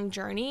healing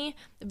journey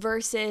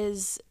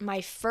versus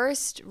my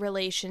first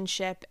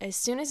relationship. As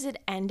soon as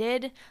it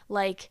ended,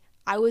 like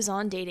I was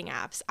on dating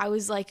apps. I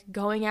was like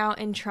going out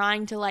and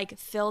trying to like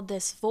fill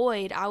this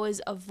void. I was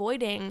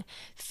avoiding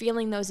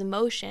feeling those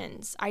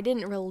emotions. I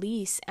didn't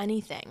release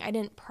anything. I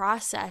didn't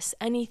process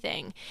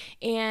anything.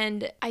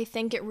 And I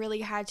think it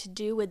really had to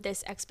do with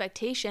this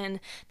expectation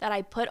that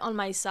I put on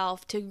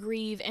myself to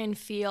grieve and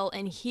feel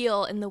and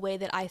heal in the way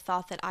that I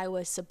thought that I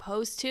was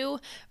supposed to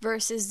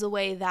versus the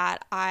way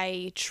that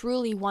I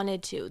truly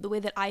wanted to, the way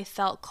that I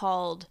felt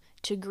called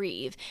to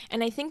grieve.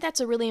 And I think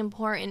that's a really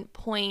important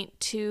point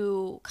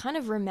to kind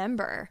of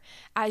remember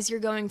as you're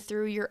going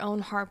through your own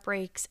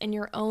heartbreaks and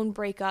your own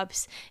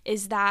breakups,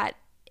 is that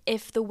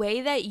if the way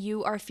that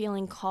you are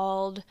feeling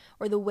called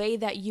or the way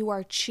that you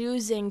are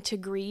choosing to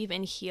grieve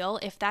and heal,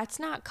 if that's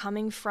not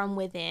coming from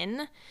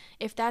within,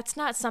 if that's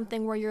not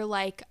something where you're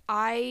like,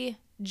 I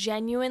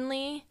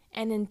genuinely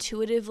and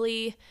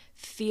intuitively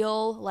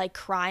feel like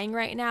crying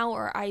right now,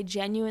 or I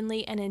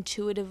genuinely and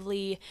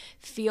intuitively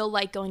feel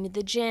like going to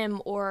the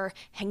gym or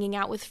hanging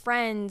out with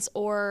friends,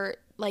 or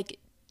like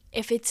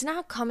if it's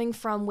not coming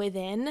from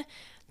within,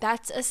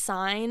 that's a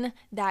sign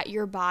that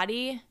your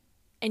body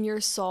and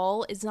your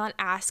soul is not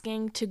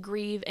asking to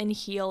grieve and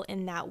heal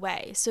in that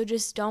way. So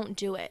just don't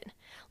do it.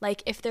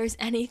 Like if there's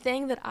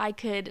anything that I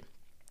could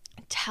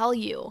tell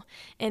you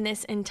in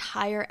this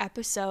entire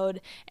episode,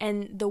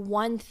 and the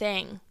one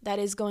thing that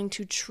is going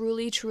to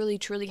truly, truly,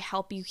 truly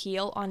help you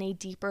heal on a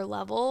deeper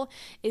level,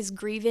 is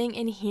grieving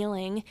and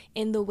healing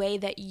in the way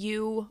that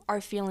you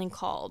are feeling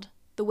called,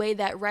 the way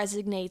that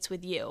resonates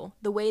with you,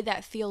 the way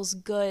that feels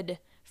good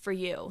for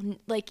you.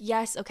 Like,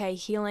 yes, okay,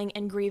 healing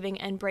and grieving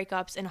and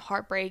breakups and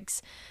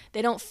heartbreaks,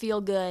 they don't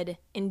feel good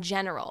in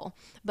general,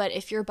 but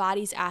if your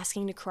body's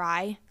asking to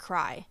cry,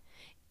 cry.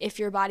 If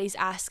your body's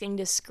asking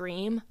to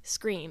scream,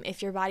 scream.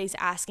 If your body's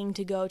asking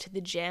to go to the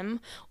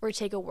gym or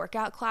take a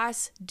workout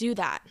class, do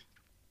that.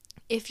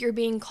 If you're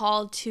being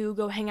called to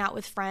go hang out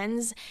with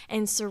friends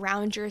and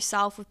surround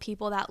yourself with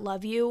people that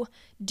love you,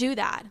 do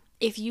that.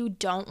 If you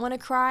don't want to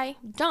cry,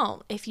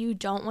 don't. If you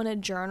don't want to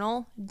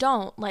journal,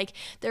 don't. Like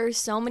there are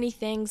so many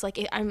things, like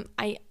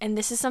and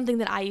this is something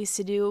that I used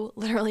to do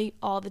literally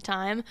all the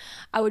time.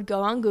 I would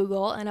go on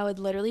Google and I would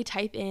literally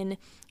type in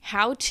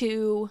how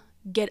to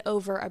get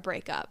over a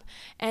breakup.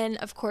 And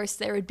of course,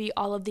 there would be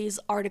all of these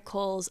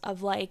articles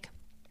of like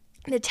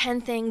the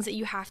 10 things that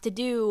you have to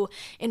do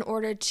in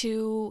order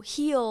to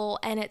heal.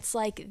 And it's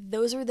like,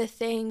 those are the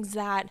things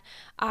that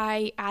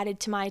I added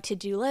to my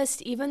to-do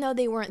list, even though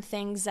they weren't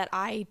things that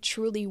I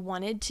truly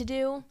wanted to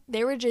do.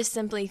 They were just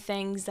simply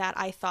things that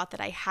I thought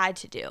that I had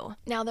to do.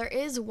 Now, there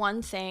is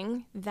one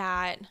thing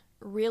that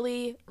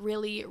really,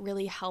 really,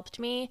 really helped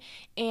me.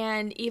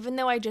 And even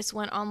though I just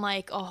went on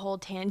like a whole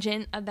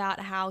tangent about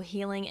how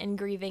healing and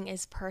grieving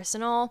is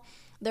personal,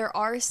 there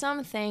are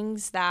some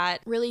things that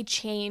really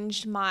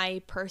changed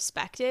my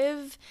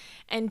perspective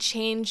and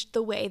changed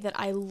the way that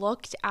I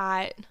looked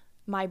at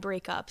my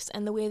breakups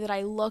and the way that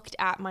I looked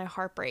at my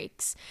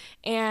heartbreaks.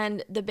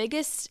 And the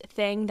biggest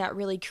thing that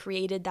really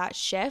created that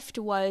shift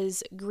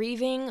was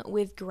grieving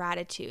with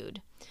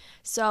gratitude.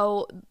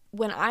 So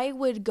when I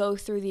would go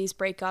through these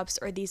breakups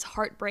or these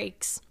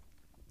heartbreaks,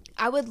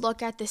 I would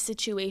look at the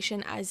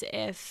situation as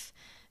if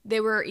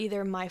they were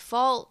either my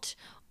fault,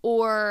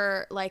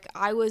 or like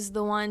I was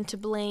the one to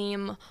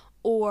blame,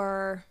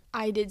 or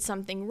I did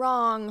something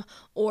wrong,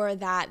 or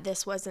that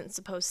this wasn't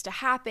supposed to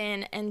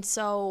happen. And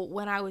so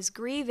when I was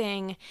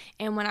grieving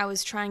and when I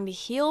was trying to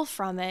heal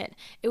from it,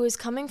 it was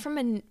coming from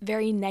a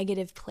very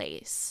negative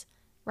place.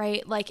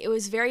 Right? Like it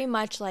was very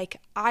much like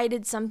I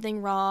did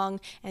something wrong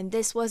and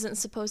this wasn't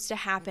supposed to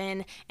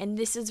happen and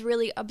this is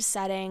really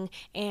upsetting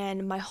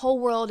and my whole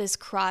world is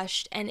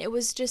crushed, and it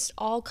was just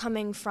all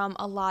coming from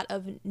a lot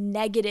of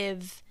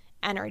negative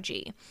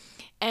energy.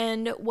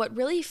 And what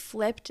really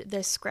flipped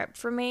the script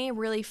for me,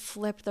 really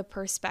flipped the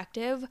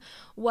perspective,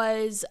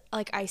 was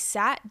like I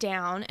sat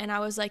down and I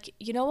was like,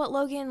 you know what,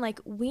 Logan, like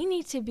we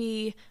need to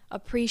be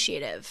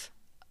appreciative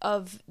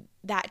of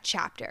that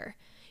chapter.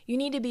 You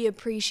need to be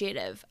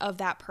appreciative of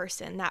that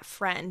person, that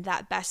friend,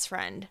 that best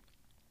friend.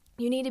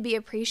 You need to be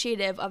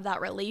appreciative of that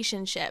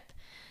relationship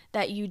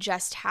that you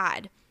just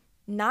had.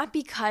 Not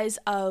because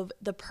of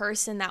the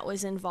person that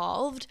was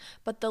involved,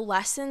 but the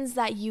lessons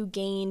that you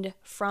gained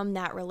from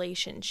that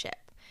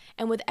relationship.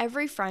 And with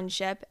every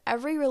friendship,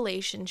 every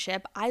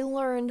relationship, I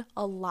learned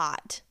a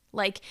lot.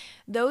 Like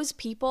those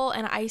people,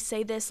 and I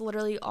say this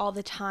literally all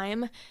the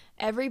time,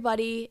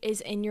 everybody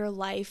is in your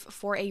life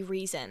for a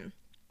reason.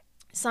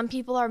 Some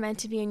people are meant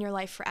to be in your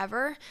life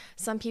forever.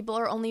 Some people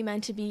are only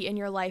meant to be in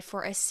your life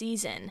for a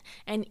season.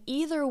 And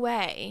either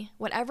way,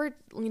 whatever,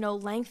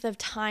 length of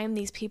time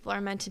these people are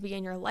meant to be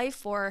in your life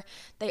for,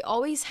 they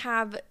always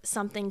have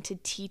something to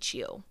teach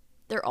you.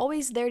 They're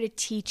always there to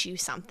teach you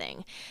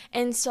something.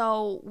 And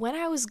so when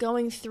I was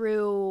going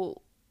through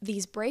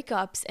these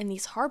breakups and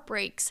these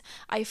heartbreaks,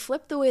 I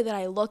flipped the way that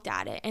I looked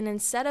at it. And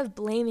instead of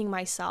blaming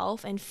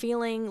myself and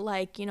feeling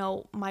like,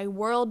 my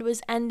world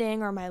was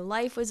ending or my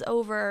life was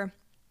over,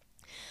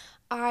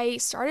 I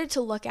started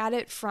to look at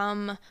it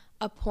from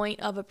a point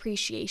of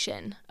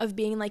appreciation, of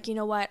being like, you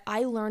know what,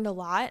 I learned a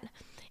lot,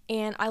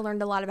 and I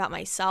learned a lot about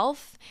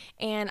myself,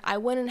 and I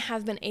wouldn't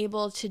have been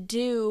able to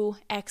do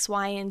X,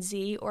 Y, and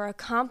Z, or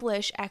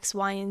accomplish X,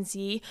 Y, and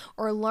Z,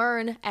 or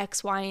learn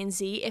X, Y, and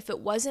Z if it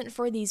wasn't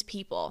for these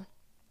people.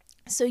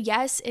 So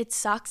yes, it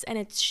sucks and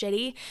it's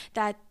shitty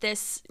that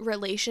this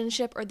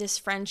relationship or this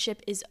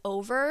friendship is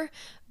over,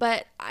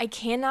 but I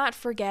cannot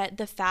forget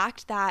the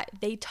fact that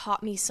they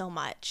taught me so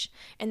much,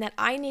 and that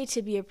I need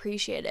to be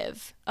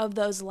appreciative of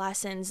those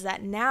lessons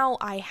that now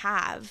I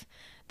have,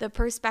 the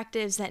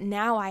perspectives that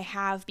now I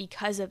have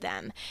because of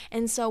them.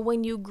 And so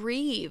when you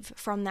grieve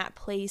from that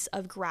place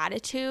of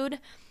gratitude,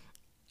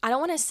 I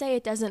don't want to say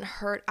it doesn't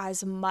hurt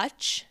as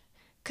much,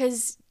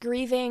 because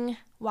grieving,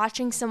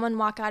 watching someone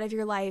walk out of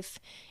your life,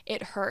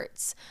 it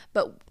hurts.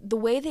 But the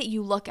way that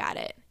you look at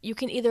it, you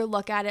can either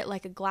look at it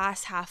like a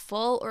glass half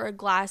full or a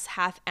glass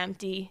half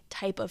empty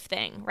type of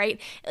thing, right?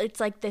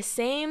 It's like the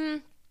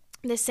same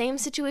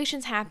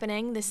situation's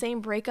happening, the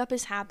same breakup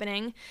is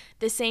happening,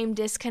 the same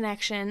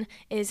disconnection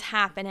is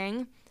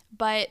happening,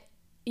 but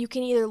you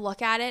can either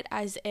look at it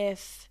as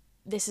if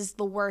this is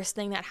the worst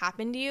thing that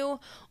happened to you,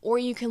 or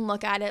you can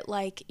look at it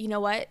like, you know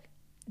what?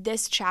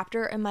 This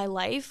chapter in my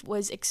life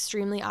was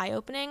extremely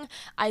eye-opening.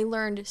 I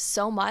learned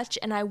so much,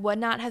 and I would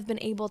not have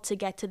been able to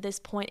get to this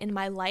point in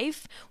my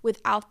life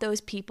without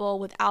those people,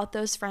 without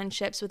those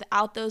friendships,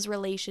 without those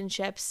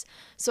relationships.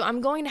 So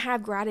I'm going to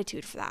have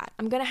gratitude for that.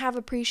 I'm going to have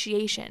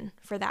appreciation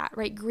for that,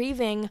 right?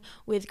 Grieving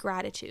with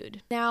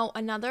gratitude. Now,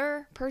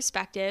 another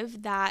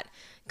perspective that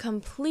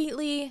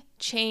completely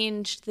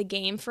changed the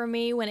game for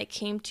me when it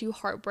came to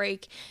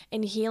heartbreak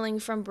and healing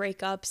from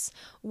breakups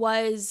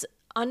was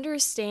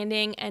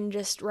understanding and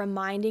just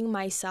reminding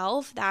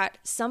myself that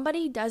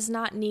somebody does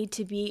not need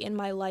to be in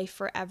my life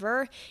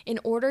forever in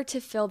order to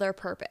fill their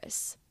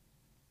purpose.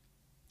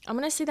 I'm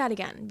going to say that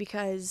again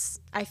because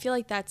I feel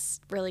like that's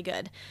really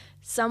good.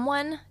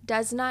 Someone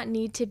does not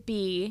need to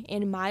be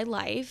in my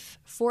life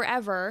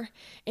forever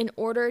in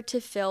order to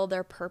fill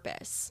their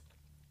purpose.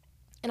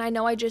 And I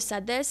know I just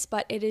said this,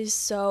 but it is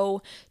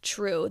so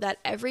true that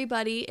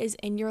everybody is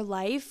in your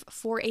life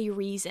for a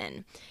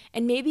reason.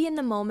 And maybe in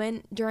the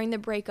moment during the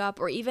breakup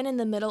or even in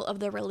the middle of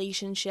the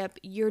relationship,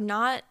 you're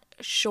not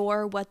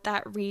sure what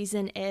that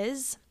reason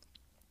is.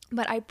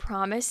 But I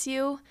promise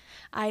you,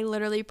 I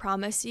literally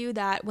promise you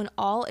that when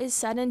all is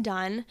said and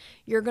done,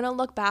 you're going to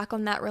look back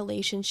on that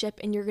relationship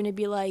and you're going to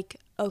be like,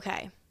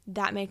 okay,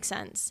 that makes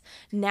sense.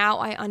 Now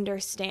I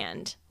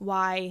understand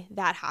why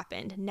that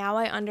happened. Now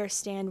I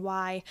understand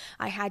why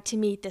I had to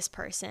meet this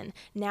person.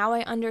 Now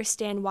I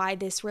understand why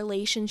this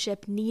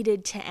relationship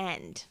needed to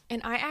end.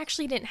 And I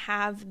actually didn't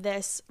have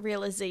this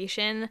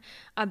realization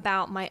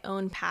about my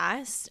own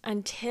past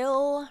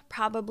until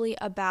probably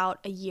about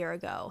a year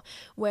ago,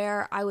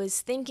 where I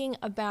was thinking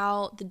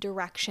about the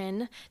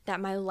direction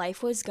that my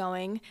life was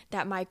going,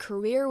 that my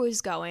career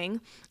was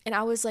going, and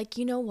I was like,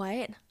 you know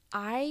what?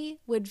 I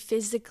would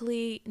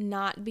physically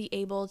not be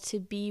able to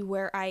be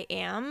where I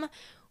am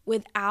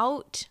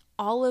without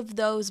all of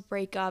those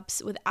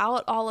breakups,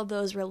 without all of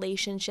those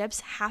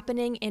relationships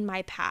happening in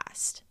my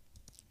past.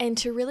 And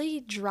to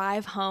really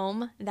drive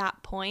home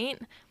that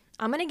point,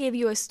 I'm going to give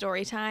you a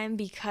story time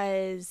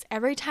because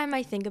every time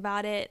I think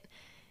about it,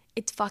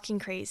 it's fucking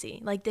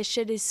crazy. Like, this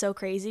shit is so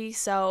crazy.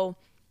 So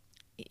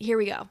here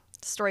we go.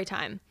 Story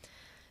time.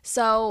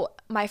 So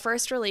my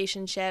first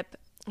relationship,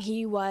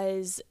 he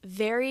was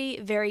very,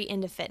 very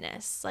into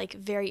fitness, like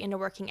very into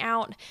working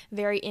out,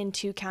 very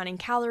into counting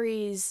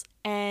calories.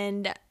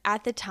 And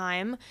at the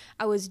time,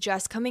 I was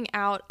just coming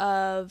out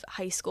of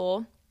high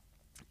school.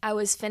 I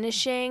was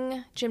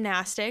finishing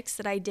gymnastics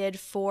that I did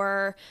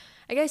for,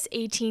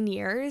 18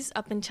 years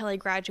up until I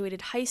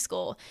graduated high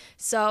school.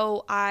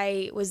 So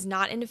I was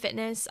not into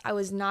fitness. I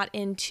was not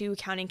into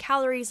counting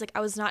calories. Like,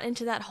 I was not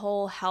into that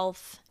whole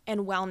health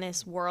and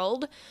wellness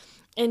world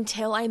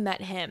until I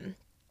met him.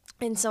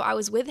 And so I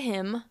was with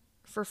him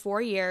for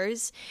 4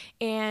 years,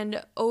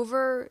 and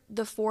over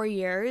the 4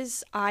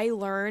 years, I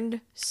learned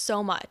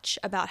so much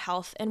about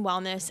health and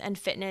wellness and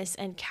fitness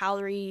and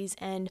calories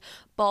and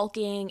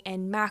bulking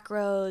and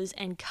macros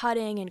and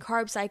cutting and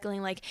carb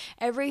cycling, like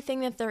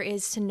everything that there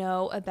is to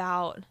know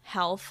about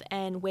health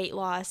and weight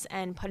loss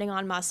and putting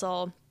on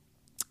muscle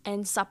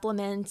and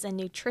supplements and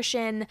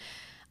nutrition,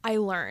 I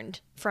learned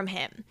from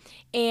him.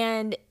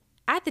 And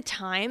at the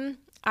time,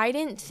 I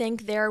didn't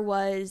think there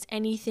was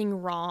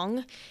anything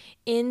wrong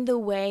in the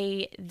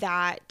way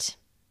that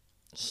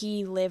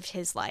he lived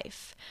his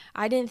life.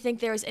 I didn't think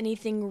there was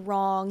anything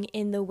wrong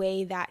in the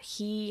way that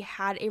he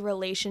had a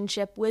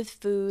relationship with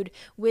food,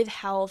 with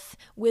health,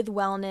 with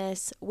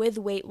wellness, with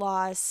weight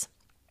loss.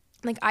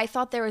 Like, I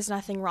thought there was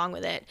nothing wrong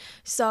with it.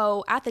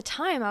 So at the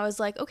time, I was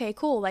like, okay,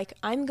 cool. Like,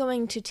 I'm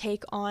going to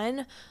take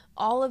on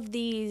all of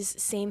these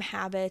same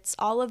habits,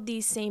 all of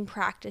these same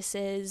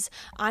practices.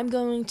 I'm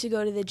going to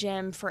go to the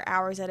gym for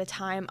hours at a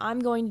time. I'm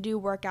going to do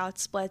workout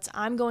splits.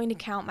 I'm going to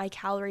count my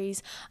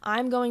calories.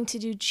 I'm going to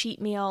do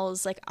cheat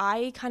meals. Like,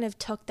 I kind of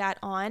took that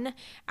on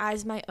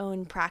as my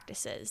own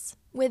practices.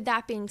 With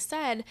that being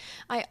said,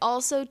 I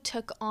also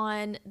took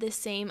on the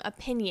same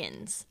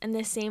opinions and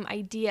the same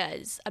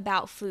ideas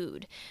about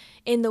food,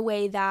 in the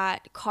way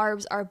that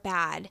carbs are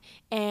bad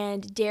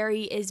and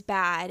dairy is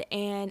bad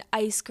and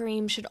ice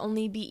cream should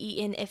only be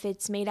eaten if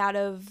it's made out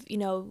of,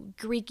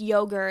 Greek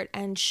yogurt,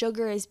 and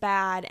sugar is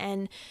bad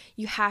and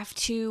you have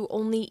to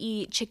only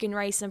eat chicken,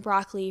 rice, and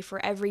broccoli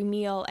for every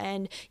meal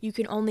and you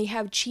can only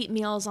have cheat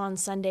meals on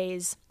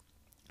Sundays.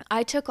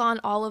 I took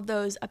on all of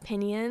those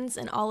opinions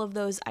and all of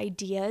those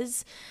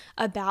ideas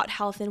about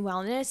health and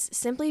wellness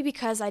simply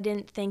because I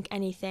didn't think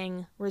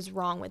anything was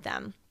wrong with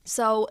them.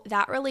 So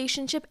that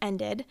relationship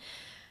ended.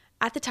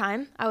 At the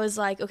time, I was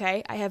like,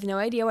 okay, I have no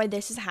idea why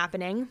this is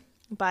happening,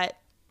 but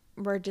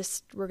we're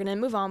going to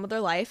move on with our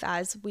life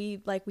as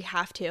we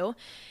have to.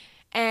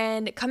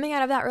 And coming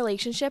out of that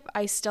relationship,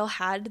 I still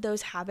had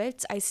those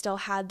habits. I still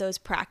had those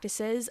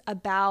practices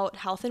about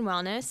health and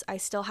wellness. I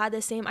still had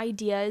the same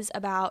ideas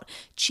about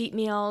cheat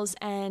meals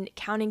and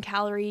counting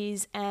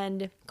calories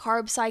and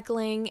carb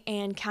cycling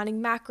and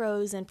counting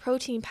macros and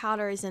protein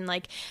powders. And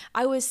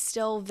I was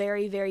still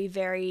very, very,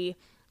 very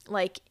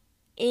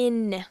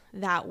in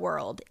that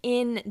world,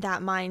 in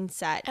that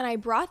mindset. And I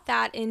brought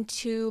that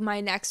into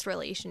my next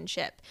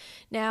relationship.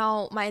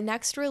 Now, my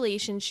next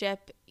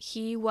relationship,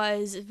 he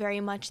was very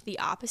much the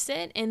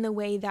opposite in the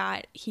way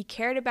that he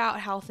cared about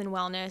health and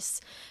wellness,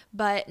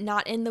 but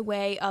not in the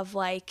way of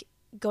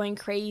going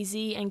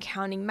crazy and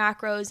counting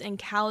macros and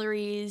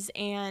calories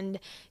and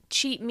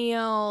cheat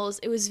meals.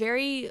 It was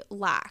very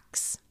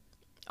lax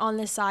on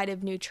the side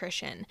of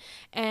nutrition.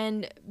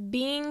 And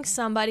being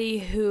somebody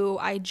who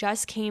I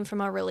just came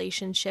from a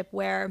relationship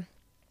where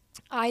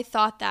I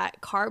thought that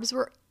carbs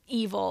were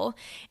evil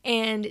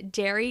and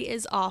dairy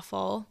is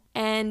awful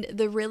and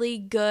the really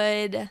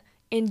good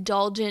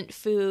indulgent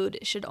food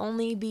should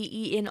only be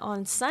eaten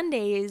on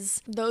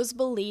Sundays, those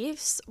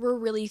beliefs were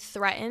really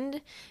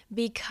threatened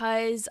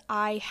because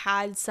I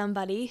had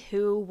somebody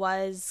who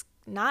was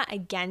not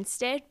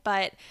against it,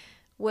 but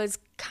was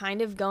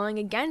kind of going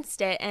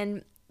against it.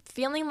 And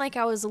feeling like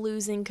I was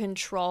losing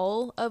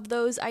control of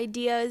those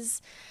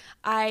ideas,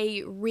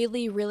 I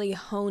really, really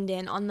honed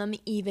in on them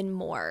even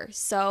more.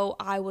 So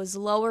I was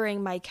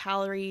lowering my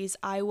calories.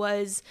 I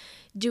was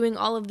doing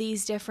all of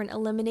these different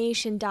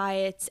elimination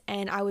diets.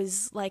 And I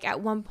was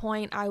at one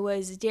point, I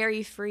was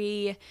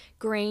dairy-free,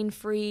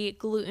 grain-free,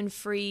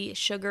 gluten-free,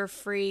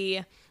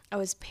 sugar-free. I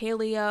was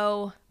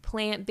paleo,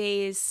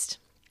 plant-based.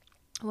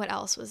 What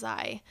else was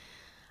I?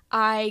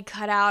 I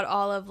cut out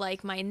all of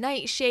my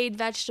nightshade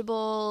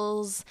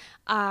vegetables.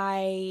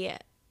 There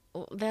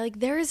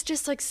is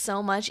just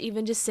so much,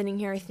 even just sitting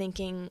here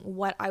thinking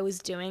what I was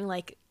doing.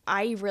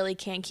 I really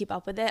can't keep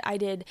up with it. I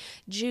did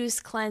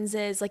juice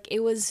cleanses. It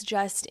was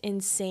just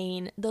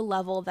insane the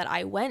level that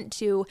I went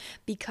to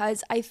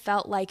because I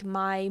felt like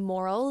my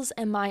morals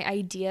and my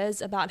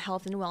ideas about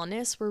health and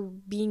wellness were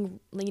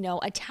being,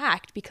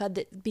 attacked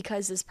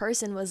because this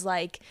person was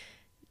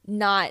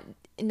not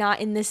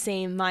in the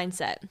same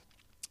mindset.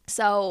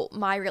 So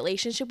my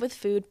relationship with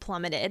food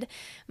plummeted,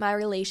 my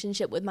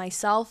relationship with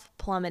myself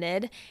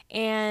plummeted,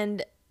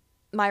 and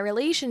my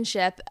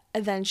relationship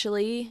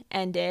eventually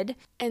ended.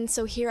 And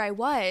so here I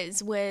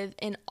was with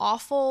an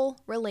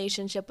awful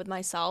relationship with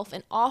myself,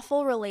 an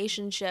awful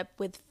relationship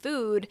with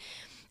food,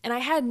 and I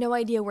had no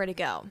idea where to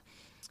go.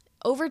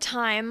 Over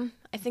time,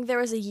 I think there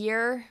was a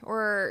year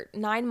or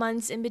 9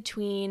 months in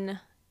between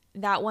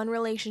that one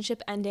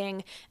relationship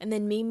ending and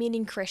then me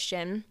meeting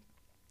Christian.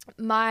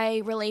 My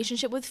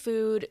relationship with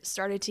food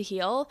started to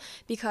heal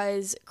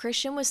because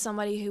Christian was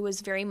somebody who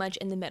was very much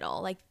in the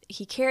middle.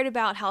 He cared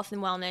about health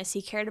and wellness,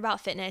 he cared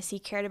about fitness, he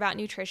cared about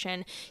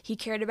nutrition, he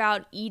cared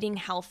about eating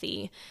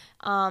healthy,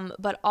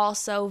 but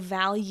also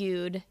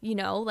valued,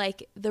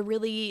 the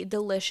really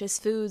delicious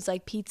foods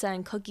like pizza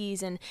and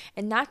cookies, and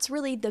that's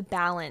really the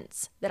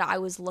balance that I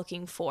was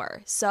looking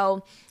for.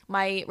 So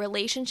my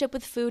relationship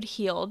with food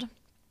healed,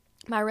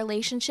 my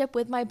relationship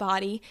with my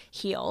body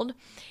healed,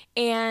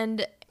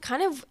 and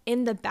kind of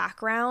in the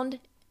background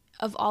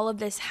of all of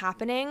this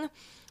happening,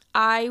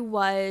 I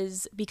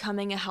was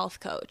becoming a health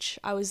coach.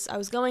 I was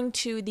going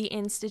to the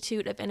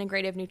Institute of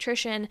Integrative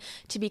Nutrition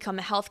to become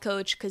a health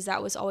coach because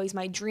that was always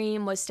my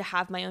dream, was to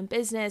have my own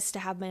business, to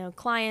have my own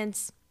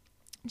clients,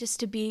 just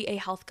to be a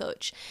health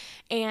coach.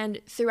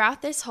 And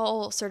throughout this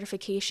whole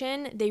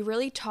certification, they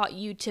really taught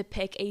you to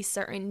pick a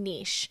certain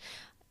niche.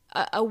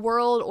 a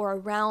world or a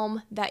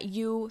realm that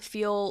you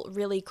feel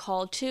really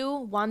called to,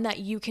 one that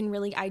you can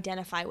really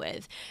identify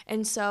with.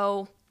 And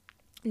so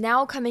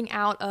now coming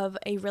out of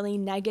a really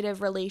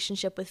negative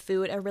relationship with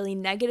food, a really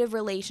negative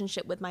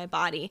relationship with my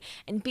body,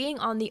 and being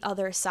on the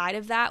other side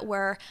of that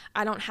where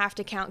I don't have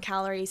to count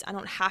calories, I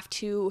don't have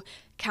to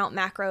count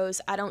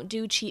macros, I don't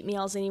do cheat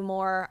meals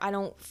anymore, I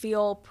don't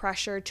feel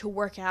pressure to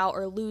work out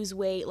or lose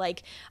weight.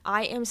 Like,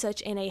 I am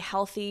such in a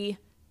healthy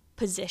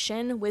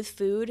position with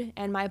food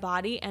and my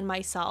body and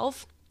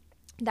myself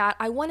that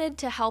I wanted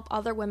to help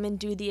other women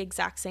do the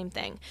exact same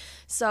thing.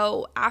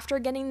 So after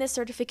getting this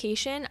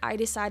certification, I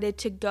decided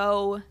to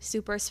go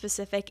super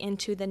specific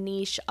into the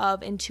niche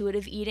of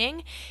intuitive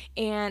eating.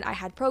 And I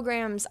had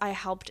programs. I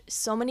helped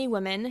so many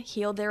women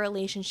heal their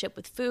relationship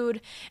with food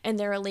and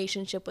their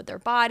relationship with their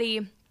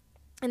body.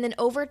 And then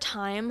over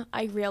time,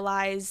 I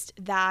realized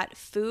that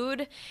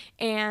food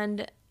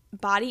and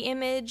body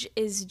image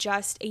is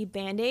just a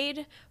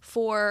band-aid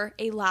for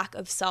a lack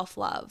of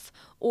self-love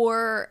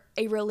or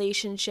a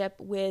relationship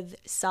with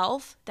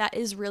self that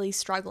is really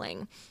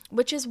struggling,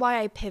 which is why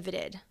I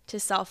pivoted to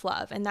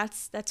self-love. And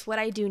that's what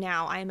I do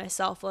now. I'm a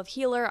self-love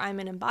healer. I'm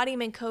an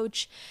embodiment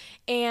coach.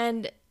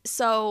 And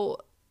so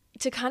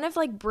to kind of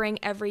like bring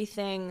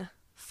everything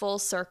full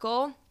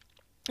circle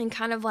and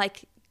kind of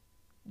like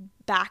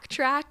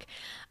backtrack,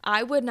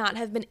 I would not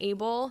have been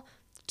able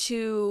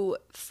to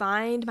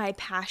find my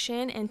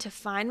passion and to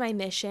find my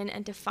mission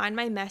and to find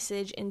my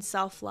message in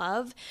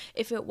self-love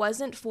if it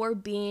wasn't for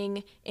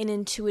being an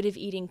intuitive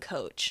eating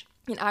coach.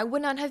 And I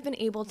would not have been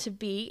able to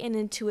be an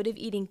intuitive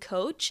eating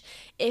coach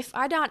if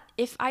I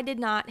did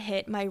not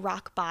hit my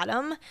rock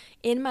bottom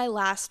in my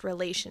last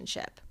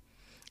relationship.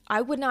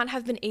 I would not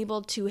have been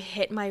able to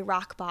hit my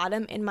rock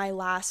bottom in my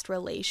last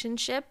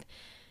relationship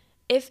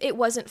if it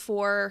wasn't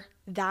for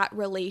that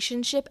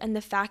relationship and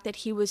the fact that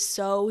he was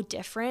so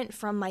different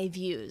from my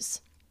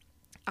views.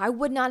 I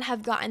would not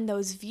have gotten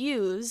those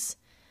views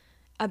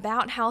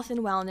about health and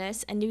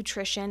wellness and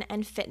nutrition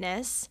and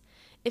fitness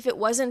if it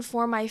wasn't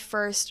for my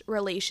first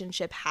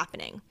relationship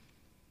happening.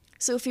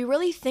 So if you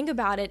really think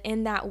about it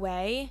in that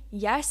way,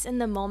 yes, in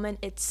the moment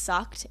it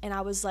sucked and I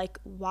was like,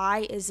 why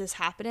is this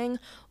happening?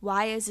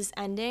 Why is this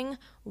ending?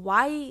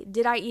 Why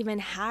did I even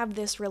have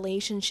this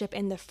relationship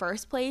in the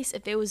first place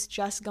if it was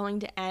just going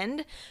to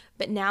end?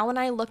 But now when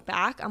I look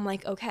back, I'm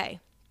like, okay,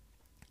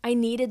 I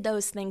needed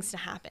those things to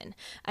happen.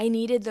 I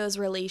needed those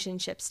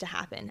relationships to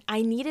happen.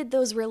 I needed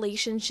those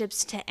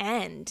relationships to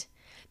end,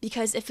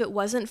 because if it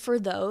wasn't for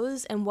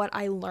those and what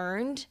I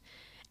learned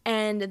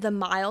and the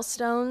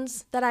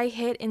milestones that I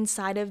hit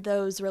inside of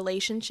those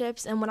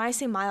relationships, and when I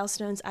say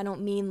milestones, I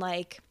don't mean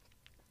like,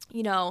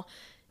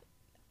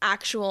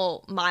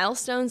 actual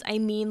milestones. I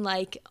mean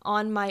like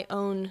on my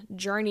own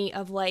journey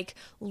of like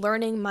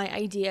learning my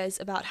ideas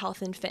about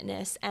health and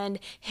fitness and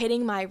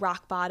hitting my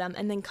rock bottom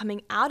and then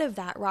coming out of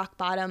that rock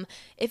bottom.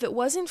 If it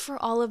wasn't for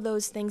all of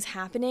those things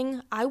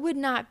happening, I would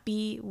not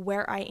be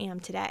where I am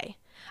today.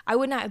 I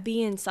would not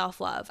be in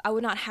self-love. I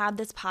would not have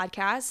this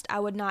podcast. I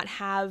would not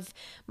have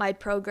my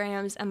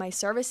programs and my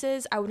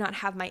services. I would not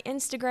have my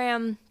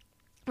Instagram.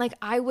 Like,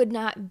 I would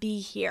not be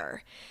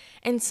here.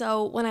 And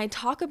so when I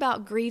talk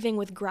about grieving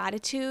with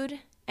gratitude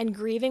and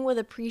grieving with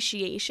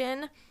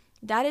appreciation,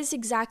 that is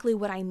exactly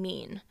what I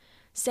mean.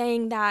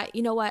 Saying that,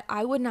 you know what,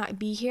 I would not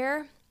be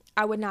here.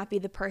 I would not be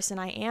the person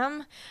I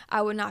am.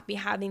 I would not be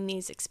having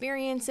these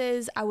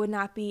experiences. I would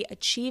not be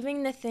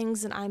achieving the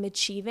things that I'm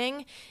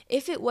achieving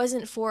if it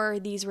wasn't for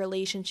these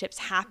relationships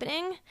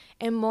happening,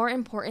 and more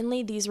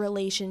importantly, these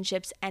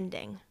relationships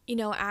ending.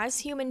 As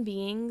human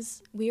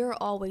beings, we are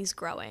always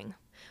growing.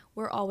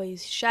 We're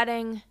always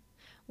shedding.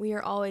 We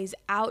are always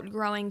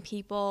outgrowing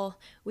people.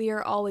 We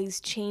are always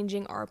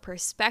changing our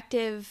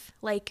perspective.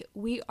 Like,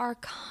 we are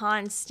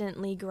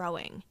constantly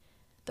growing.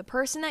 The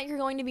person that you're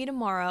going to be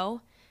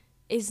tomorrow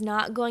is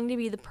not going to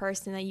be the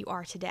person that you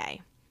are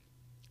today.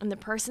 And the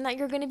person that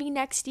you're going to be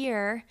next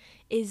year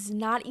is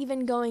not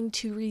even going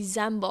to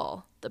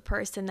resemble the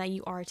person that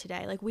you are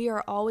today. Like, we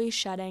are always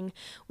shedding.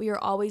 We are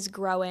always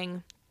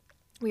growing.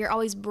 We are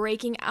always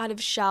breaking out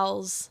of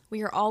shells.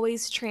 We are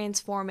always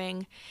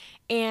transforming.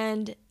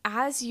 And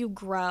as you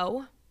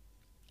grow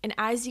and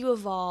as you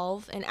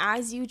evolve and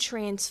as you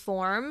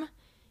transform,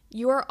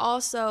 you are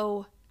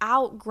also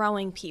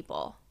outgrowing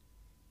people.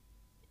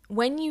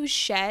 When you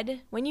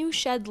shed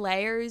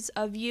layers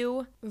of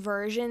you,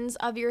 versions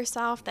of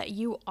yourself that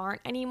you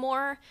aren't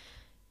anymore,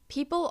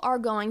 people are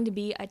going to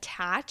be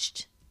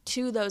attached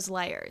to those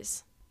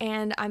layers.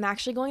 And I'm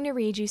actually going to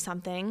read you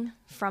something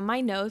from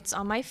my notes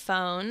on my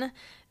phone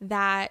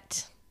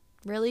that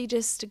really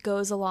just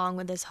goes along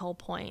with this whole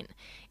point.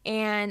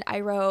 And I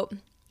wrote,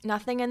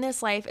 "Nothing in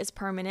this life is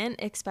permanent,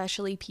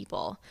 especially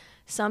people.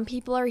 Some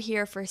people are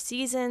here for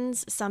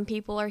seasons, some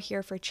people are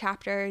here for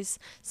chapters,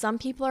 some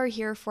people are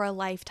here for a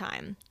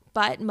lifetime.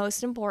 But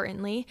most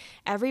importantly,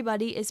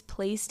 everybody is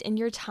placed in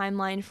your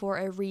timeline for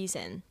a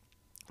reason.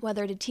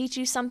 whether to teach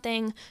you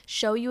something,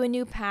 show you a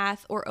new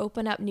path, or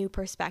open up new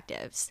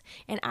perspectives.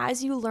 And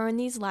as you learn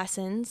these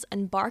lessons,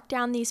 embark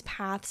down these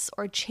paths,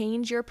 or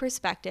change your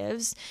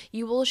perspectives,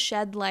 you will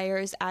shed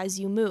layers as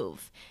you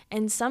move.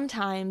 And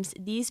sometimes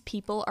these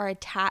people are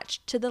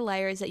attached to the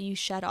layers that you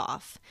shed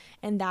off,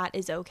 and that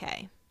is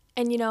okay.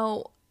 And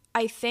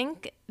I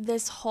think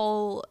this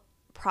whole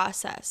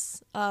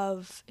process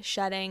of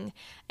shedding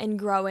and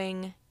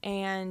growing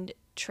and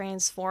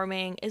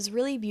transforming is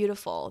really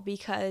beautiful,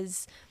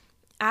 because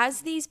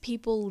as these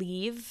people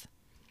leave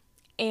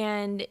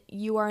and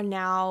you are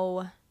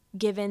now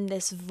given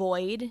this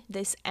void,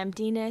 this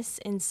emptiness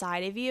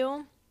inside of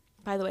you.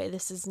 By the way,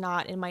 this is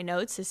not in my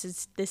notes.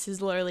 This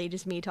is literally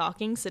just me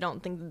talking, so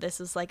don't think that this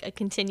is like a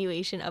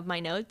continuation of my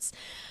notes.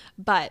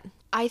 But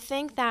I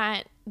think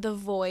that the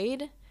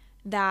void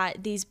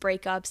that these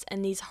breakups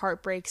and these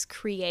heartbreaks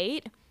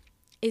create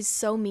is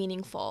so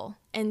meaningful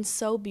and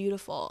so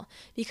beautiful,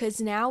 because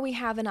now we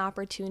have an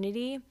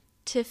opportunity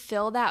to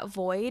fill that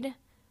void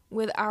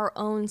with our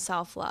own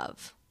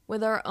self-love,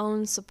 with our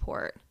own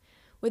support,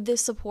 with the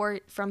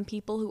support from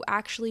people who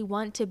actually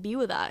want to be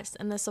with us,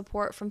 and the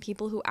support from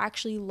people who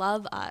actually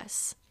love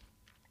us.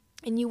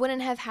 And you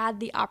wouldn't have had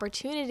the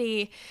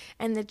opportunity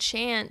and the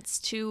chance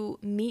to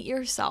meet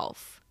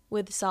yourself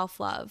with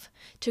self-love,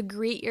 to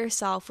greet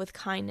yourself with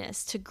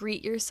kindness, to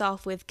greet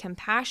yourself with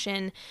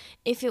compassion,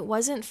 if it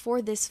wasn't for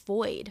this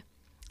void.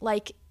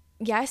 Like,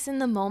 yes, in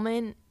the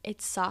moment,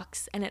 it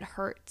sucks and it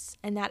hurts,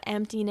 and that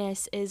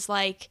emptiness is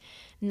like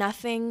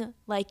nothing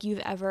like you've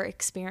ever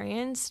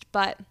experienced.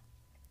 But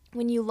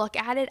when you look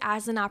at it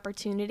as an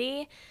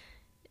opportunity,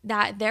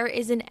 that there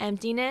is an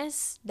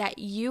emptiness that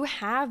you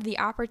have the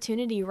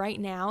opportunity right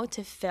now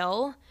to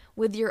fill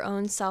with your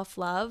own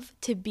self-love,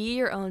 to be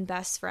your own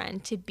best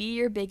friend, to be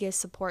your biggest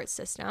support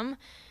system,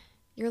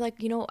 you're like,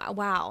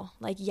 wow,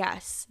 like,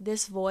 yes,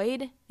 this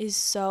void is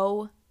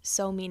so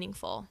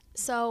meaningful.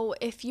 So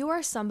if you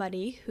are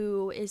somebody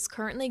who is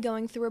currently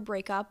going through a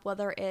breakup,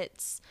 whether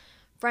it's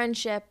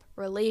friendship,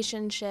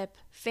 relationship,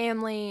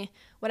 family,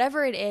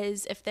 whatever it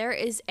is, if there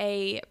is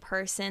a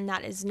person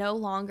that is no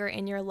longer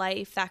in your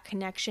life, that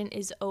connection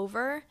is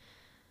over,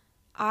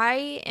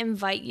 I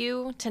invite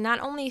you to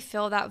not only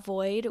fill that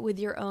void with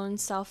your own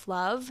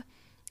self-love,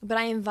 but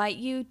I invite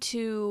you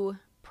to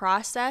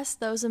process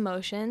those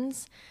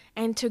emotions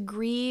and to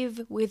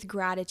grieve with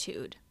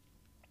gratitude.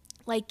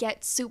 Like,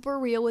 get super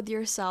real with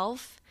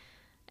yourself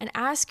and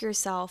ask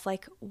yourself,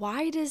 like,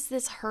 why does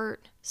this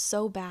hurt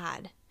so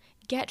bad?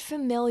 Get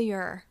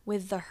familiar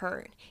with the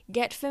hurt.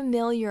 Get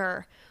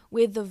familiar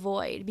with the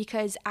void,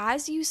 because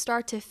as you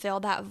start to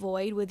fill that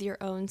void with your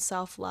own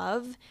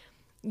self-love,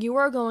 you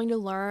are going to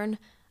learn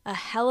a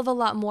hell of a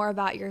lot more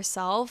about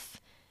yourself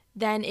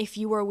than if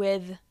you were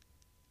with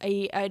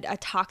a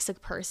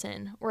toxic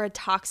person or a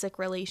toxic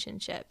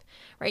relationship,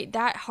 right?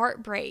 That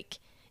heartbreak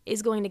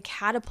is going to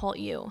catapult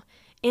you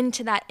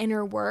into that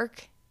inner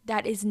work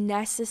that is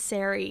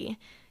necessary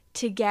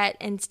to get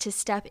and to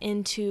step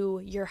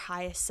into your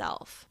highest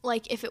self.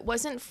 Like, if it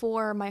wasn't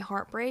for my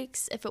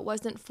heartbreaks, if it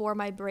wasn't for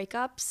my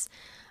breakups,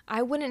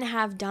 I wouldn't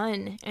have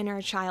done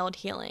inner child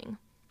healing.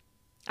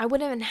 I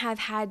wouldn't have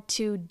had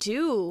to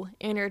do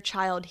inner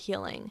child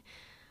healing.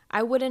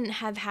 I wouldn't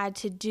have had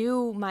to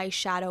do my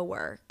shadow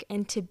work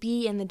and to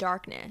be in the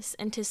darkness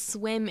and to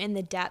swim in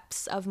the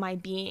depths of my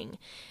being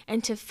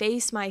and to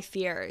face my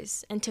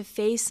fears and to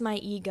face my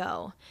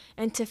ego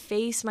and to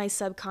face my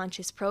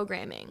subconscious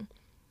programming.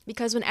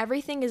 Because when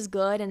everything is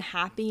good and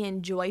happy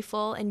and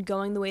joyful and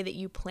going the way that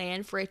you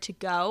plan for it to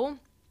go,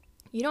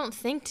 you don't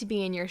think to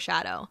be in your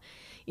shadow.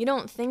 You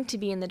don't think to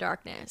be in the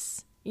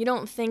darkness. You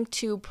don't think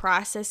to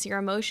process your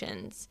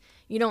emotions.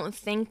 You don't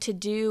think to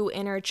do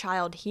inner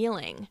child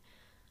healing.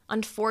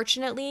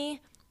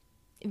 Unfortunately,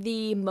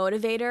 the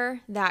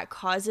motivator that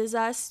causes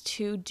us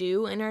to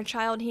do inner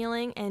child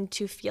healing and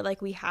to feel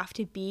like we have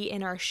to be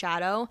in our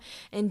shadow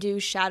and do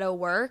shadow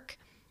work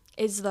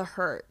is the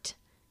hurt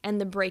and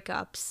the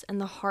breakups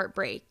and the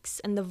heartbreaks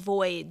and the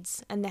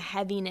voids and the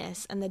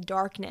heaviness and the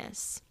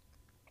darkness.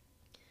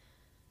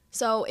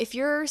 So if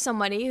you're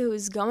somebody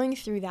who's going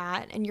through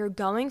that and you're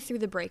going through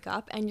the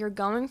breakup and you're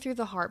going through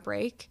the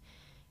heartbreak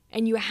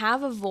and you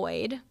have a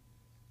void,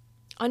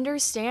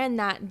 understand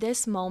that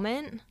this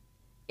moment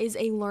is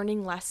a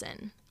learning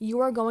lesson.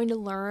 You are going to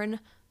learn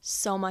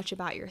so much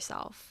about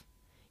yourself.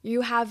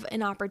 You have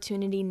an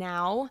opportunity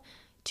now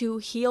to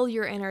heal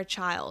your inner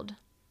child,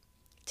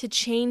 to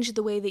change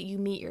the way that you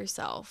meet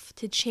yourself,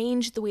 to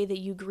change the way that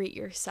you greet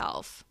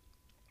yourself,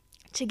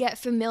 to get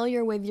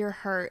familiar with your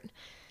hurt,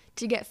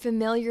 to get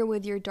familiar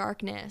with your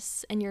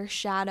darkness and your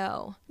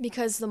shadow.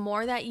 Because the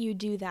more that you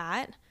do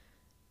that,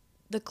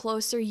 the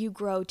closer you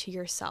grow to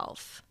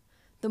yourself.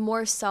 The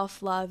more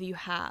self-love you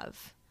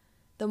have,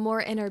 the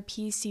more inner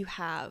peace you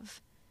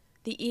have,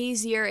 the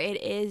easier it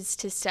is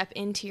to step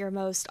into your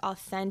most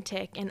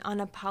authentic and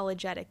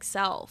unapologetic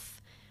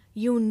self.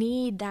 You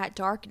need that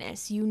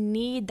darkness. You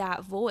need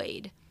that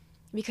void,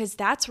 because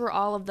that's where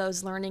all of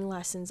those learning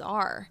lessons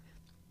are.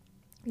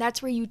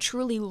 That's where you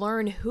truly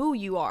learn who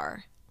you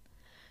are.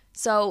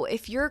 So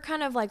if you're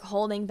kind of like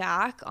holding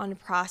back on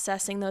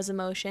processing those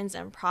emotions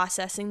and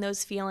processing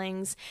those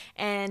feelings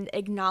and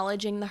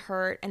acknowledging the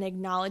hurt and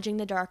acknowledging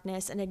the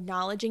darkness and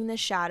acknowledging the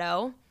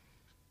shadow,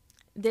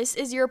 this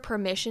is your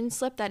permission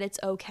slip that it's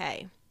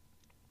okay.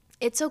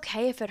 It's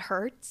okay if it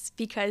hurts,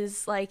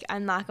 because like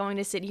I'm not going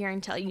to sit here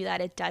and tell you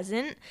that it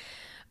doesn't.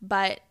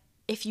 But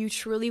if you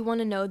truly want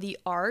to know the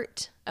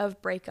art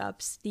of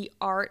breakups, the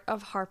art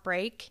of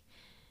heartbreak,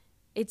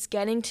 it's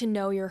getting to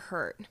know your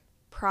hurt,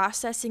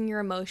 processing your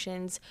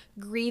emotions,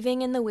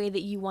 grieving in the way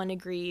that you want to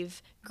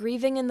grieve,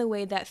 grieving in the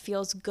way that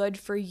feels good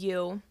for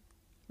you,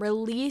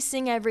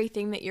 releasing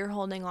everything that you're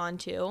holding on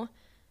to,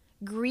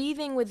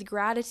 grieving with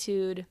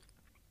gratitude,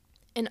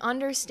 and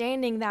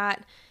understanding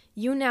that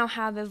you now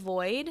have a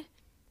void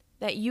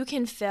that you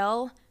can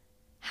fill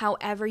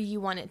however you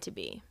want it to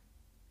be.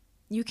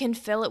 You can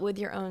fill it with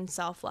your own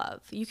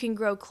self-love. You can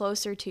grow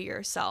closer to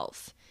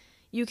yourself.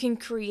 You can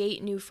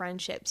create new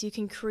friendships. You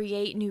can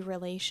create new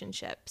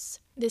relationships.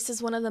 This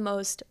is one of the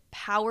most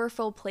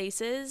powerful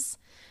places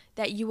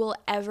that you will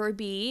ever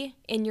be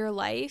in your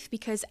life,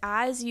 because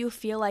as you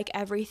feel like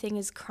everything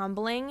is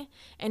crumbling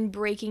and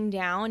breaking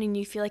down and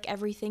you feel like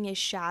everything is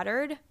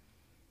shattered,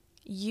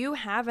 you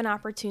have an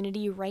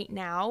opportunity right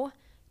now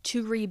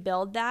to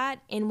rebuild that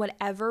in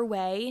whatever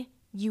way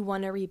you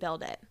want to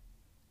rebuild it.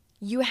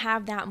 You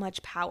have that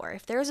much power.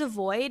 If there's a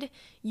void,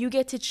 you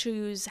get to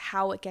choose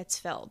how it gets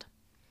filled.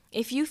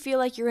 If you feel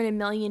like you're in a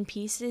million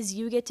pieces,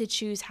 you get to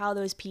choose how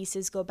those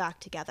pieces go back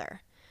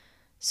together.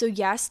 So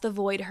yes, the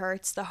void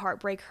hurts, the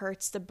heartbreak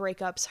hurts, the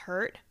breakups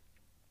hurt.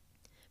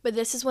 But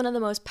this is one of the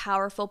most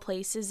powerful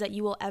places that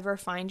you will ever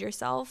find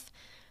yourself,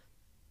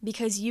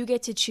 because you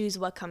get to choose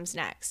what comes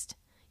next.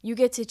 You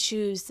get to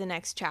choose the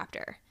next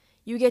chapter.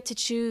 You get to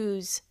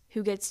choose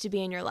who gets to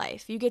be in your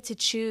life. You get to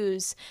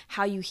choose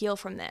how you heal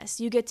from this.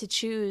 You get to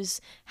choose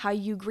how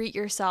you greet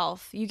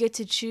yourself. You get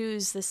to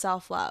choose the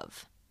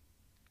self-love.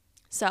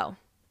 So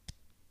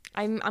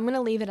I'm going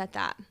to leave it at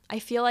that. I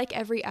feel like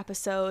every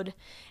episode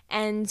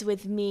ends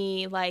with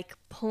me like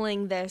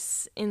pulling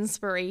this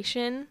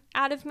inspiration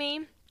out of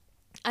me.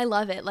 I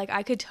love it. Like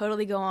I could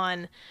totally go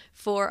on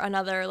for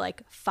another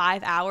like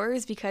 5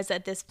 hours, because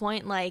at this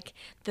point, like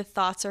the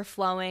thoughts are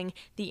flowing,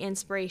 the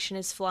inspiration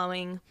is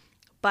flowing.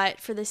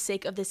 But for the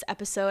sake of this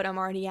episode, I'm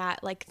already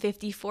at like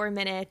 54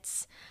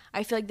 minutes.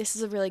 I feel like this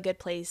is a really good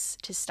place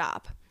to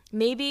stop.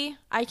 Maybe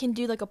I can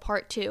do like a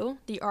part 2,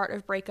 the art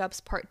of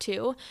breakups part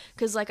 2,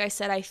 because like I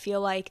said, I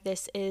feel like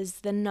this is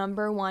the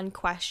number one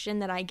question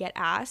that I get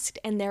asked,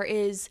 and there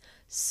is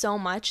so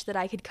much that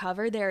I could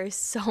cover. There is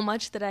so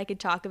much that I could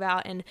talk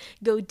about and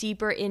go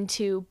deeper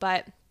into,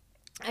 but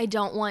I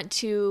don't want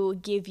to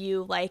give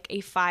you like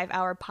a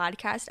 5-hour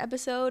podcast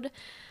episode.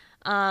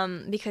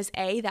 Because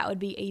A, that would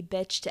be a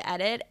bitch to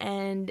edit,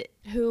 and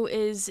who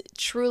is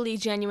truly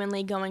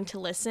genuinely going to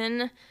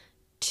listen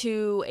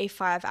to a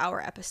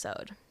 5-hour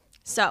episode?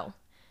 So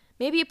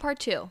maybe a part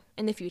 2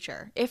 in the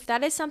future. If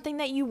that is something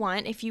that you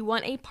want, if you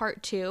want a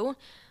part 2,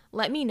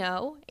 let me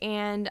know,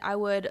 and I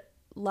would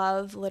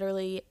love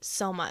literally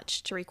so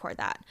much to record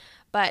that.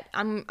 But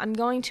I'm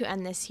going to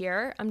end this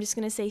here. I'm just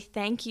going to say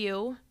thank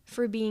you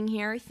for being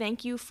here.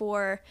 Thank you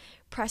for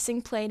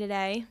pressing play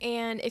today.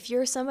 And if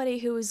you're somebody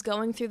who is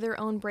going through their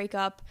own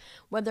breakup,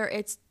 whether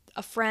it's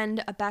a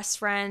friend, a best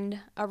friend,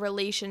 a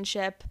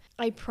relationship,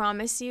 I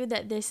promise you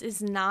that this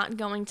is not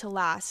going to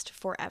last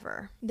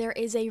forever. There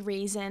is a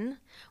reason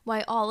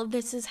why all of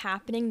this is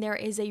happening. There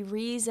is a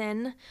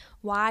reason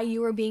why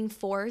you are being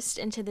forced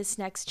into this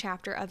next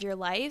chapter of your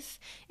life.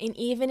 And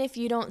even if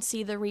you don't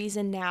see the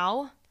reason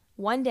now,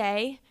 one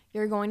day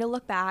you're going to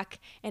look back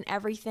and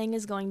everything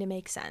is going to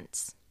make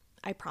sense.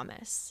 I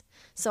promise.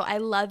 So I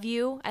love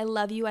you. I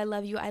love you. I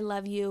love you. I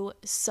love you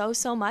so,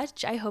 so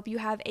much. I hope you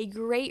have a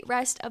great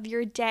rest of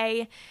your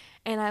day,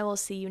 and I will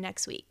see you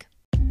next week.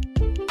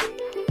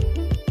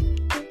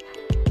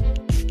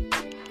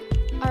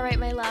 All right,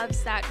 my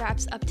loves, that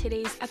wraps up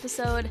today's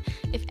episode.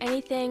 If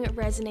anything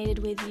resonated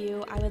with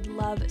you, I would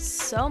love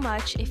so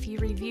much if you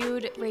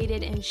reviewed,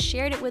 rated, and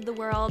shared it with the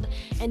world.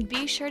 And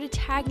be sure to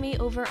tag me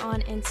over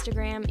on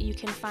Instagram. You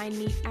can find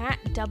me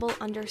at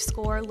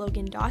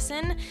 _Logan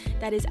Dawson.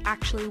 That is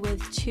actually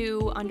with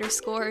 2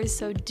 underscores,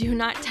 so do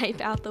not type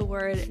out the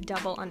word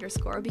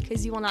 _,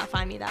 because you will not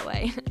find me that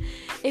way.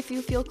 If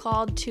you feel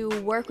called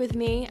to work with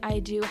me, I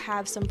do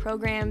have some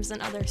programs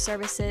and other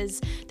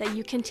services that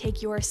you can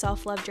take your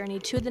self-love journey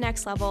to the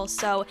next level.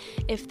 So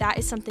if that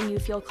is something you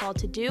feel called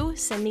to do,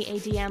 send me a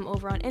DM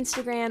over on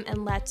Instagram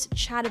and let's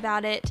chat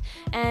about it.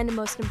 And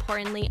most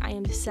importantly, I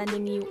am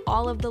sending you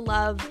all of the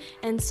love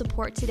and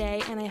support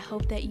today, and I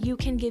hope that you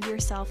can give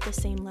yourself the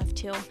same love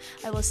too.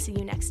 I will see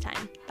you next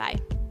time.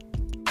 Bye.